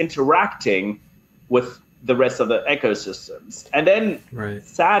capacity, it's interacting with the rest of the ecosystems. And then,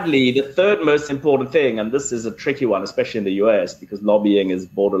 sadly, the third most important thing, and this is a tricky one, especially in the US, because lobbying is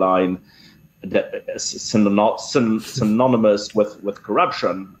borderline synonymous with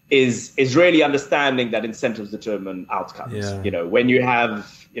corruption, is really understanding that incentives determine outcomes. Yeah. When you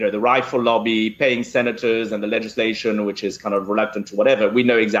have, the rifle lobby paying senators and the legislation, which is kind of reluctant to whatever, we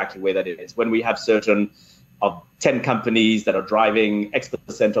know exactly where that is. When we have certain of 10 companies that are driving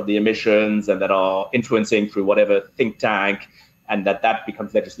X% of the emissions and that are influencing through whatever think tank, and that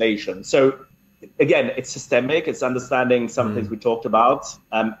becomes legislation. So again, it's systemic. It's understanding some things we talked about.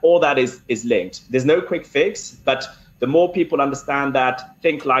 All that is linked. There's no quick fix, but the more people understand that,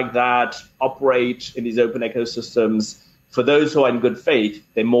 think like that, operate in these open ecosystems, for those who are in good faith,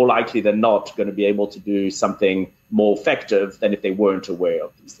 they're more likely than not going to be able to do something more effective than if they weren't aware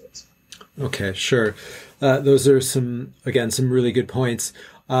of these things. Okay, sure. Those are some really good points.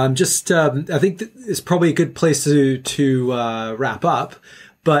 I think it's probably a good place to wrap up.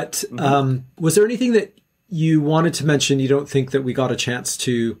 But was there anything that you wanted to mention you don't think that we got a chance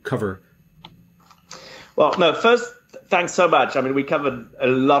to cover? Well, no, first, thanks so much. We covered a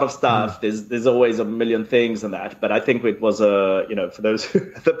lot of stuff. There's always a million things in that. But I think it was, for those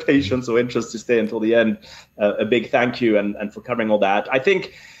who have the patience or interest to stay until the end, a big thank you and for covering all that. I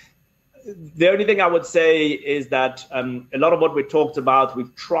think the only thing I would say is that a lot of what we talked about,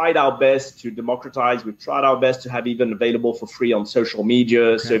 we've tried our best to democratize. We've tried our best to have even available for free on social media.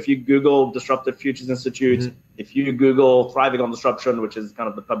 Okay. So if you Google Disruptive Futures Institute, if you Google Thriving on Disruption, which is kind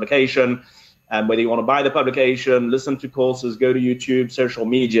of the publication, and whether you want to buy the publication, listen to courses, go to YouTube, social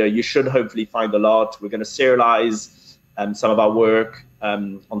media, you should hopefully find a lot. We're going to serialize some of our work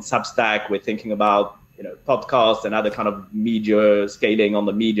on Substack. We're thinking about podcasts and other kind of media scaling on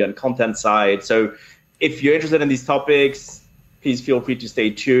the media and content side. So if you're interested in these topics, please feel free to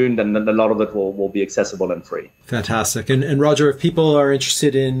stay tuned, and then a lot of it will be accessible and free. Fantastic. And Roger, if people are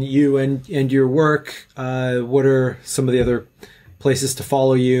interested in you and your work, what are some of the other places to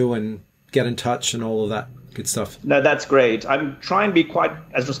follow you and get in touch and all of that good stuff? No, that's great. I'm trying to be quite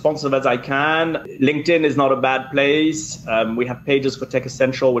as responsive as I can. LinkedIn is not a bad place. We have pages for Tech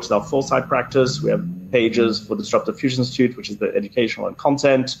Essential, which is our Foresight practice. We have pages for Disruptive Futures Institute, which is the educational and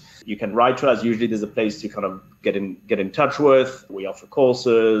content. You can write to us. Usually there's a place to kind of get in touch with. We offer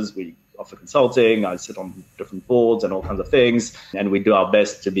courses. We offer consulting. I sit on different boards and all kinds of things. And we do our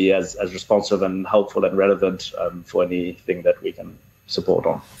best to be as responsive and helpful and relevant for anything that we can support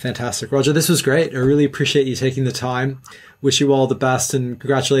on. Fantastic. Roger, this was great. I really appreciate you taking the time. Wish you all the best, and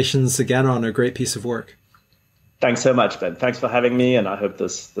congratulations again on a great piece of work. Thanks so much, Ben. Thanks for having me, and I hope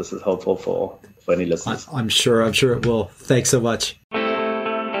this is helpful for any listeners. I'm sure it will. Thanks so much.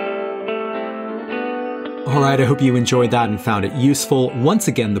 All right, I hope you enjoyed that and found it useful. Once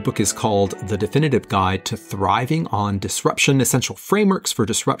again, the book is called The Definitive Guide to Thriving on Disruption: Essential Frameworks for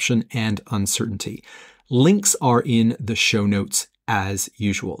Disruption and Uncertainty. Links are in the show notes as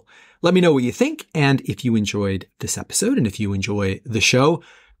usual. Let me know what you think, and if you enjoyed this episode and if you enjoy the show,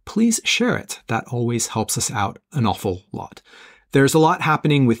 please share it. That always helps us out an awful lot. There's a lot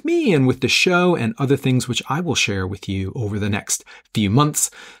happening with me and with the show and other things which I will share with you over the next few months.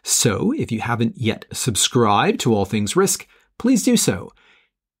 So if you haven't yet subscribed to All Things Risk, please do so.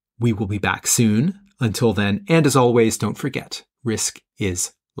 We will be back soon. Until then, and as always, don't forget, risk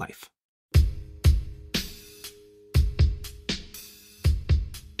is life.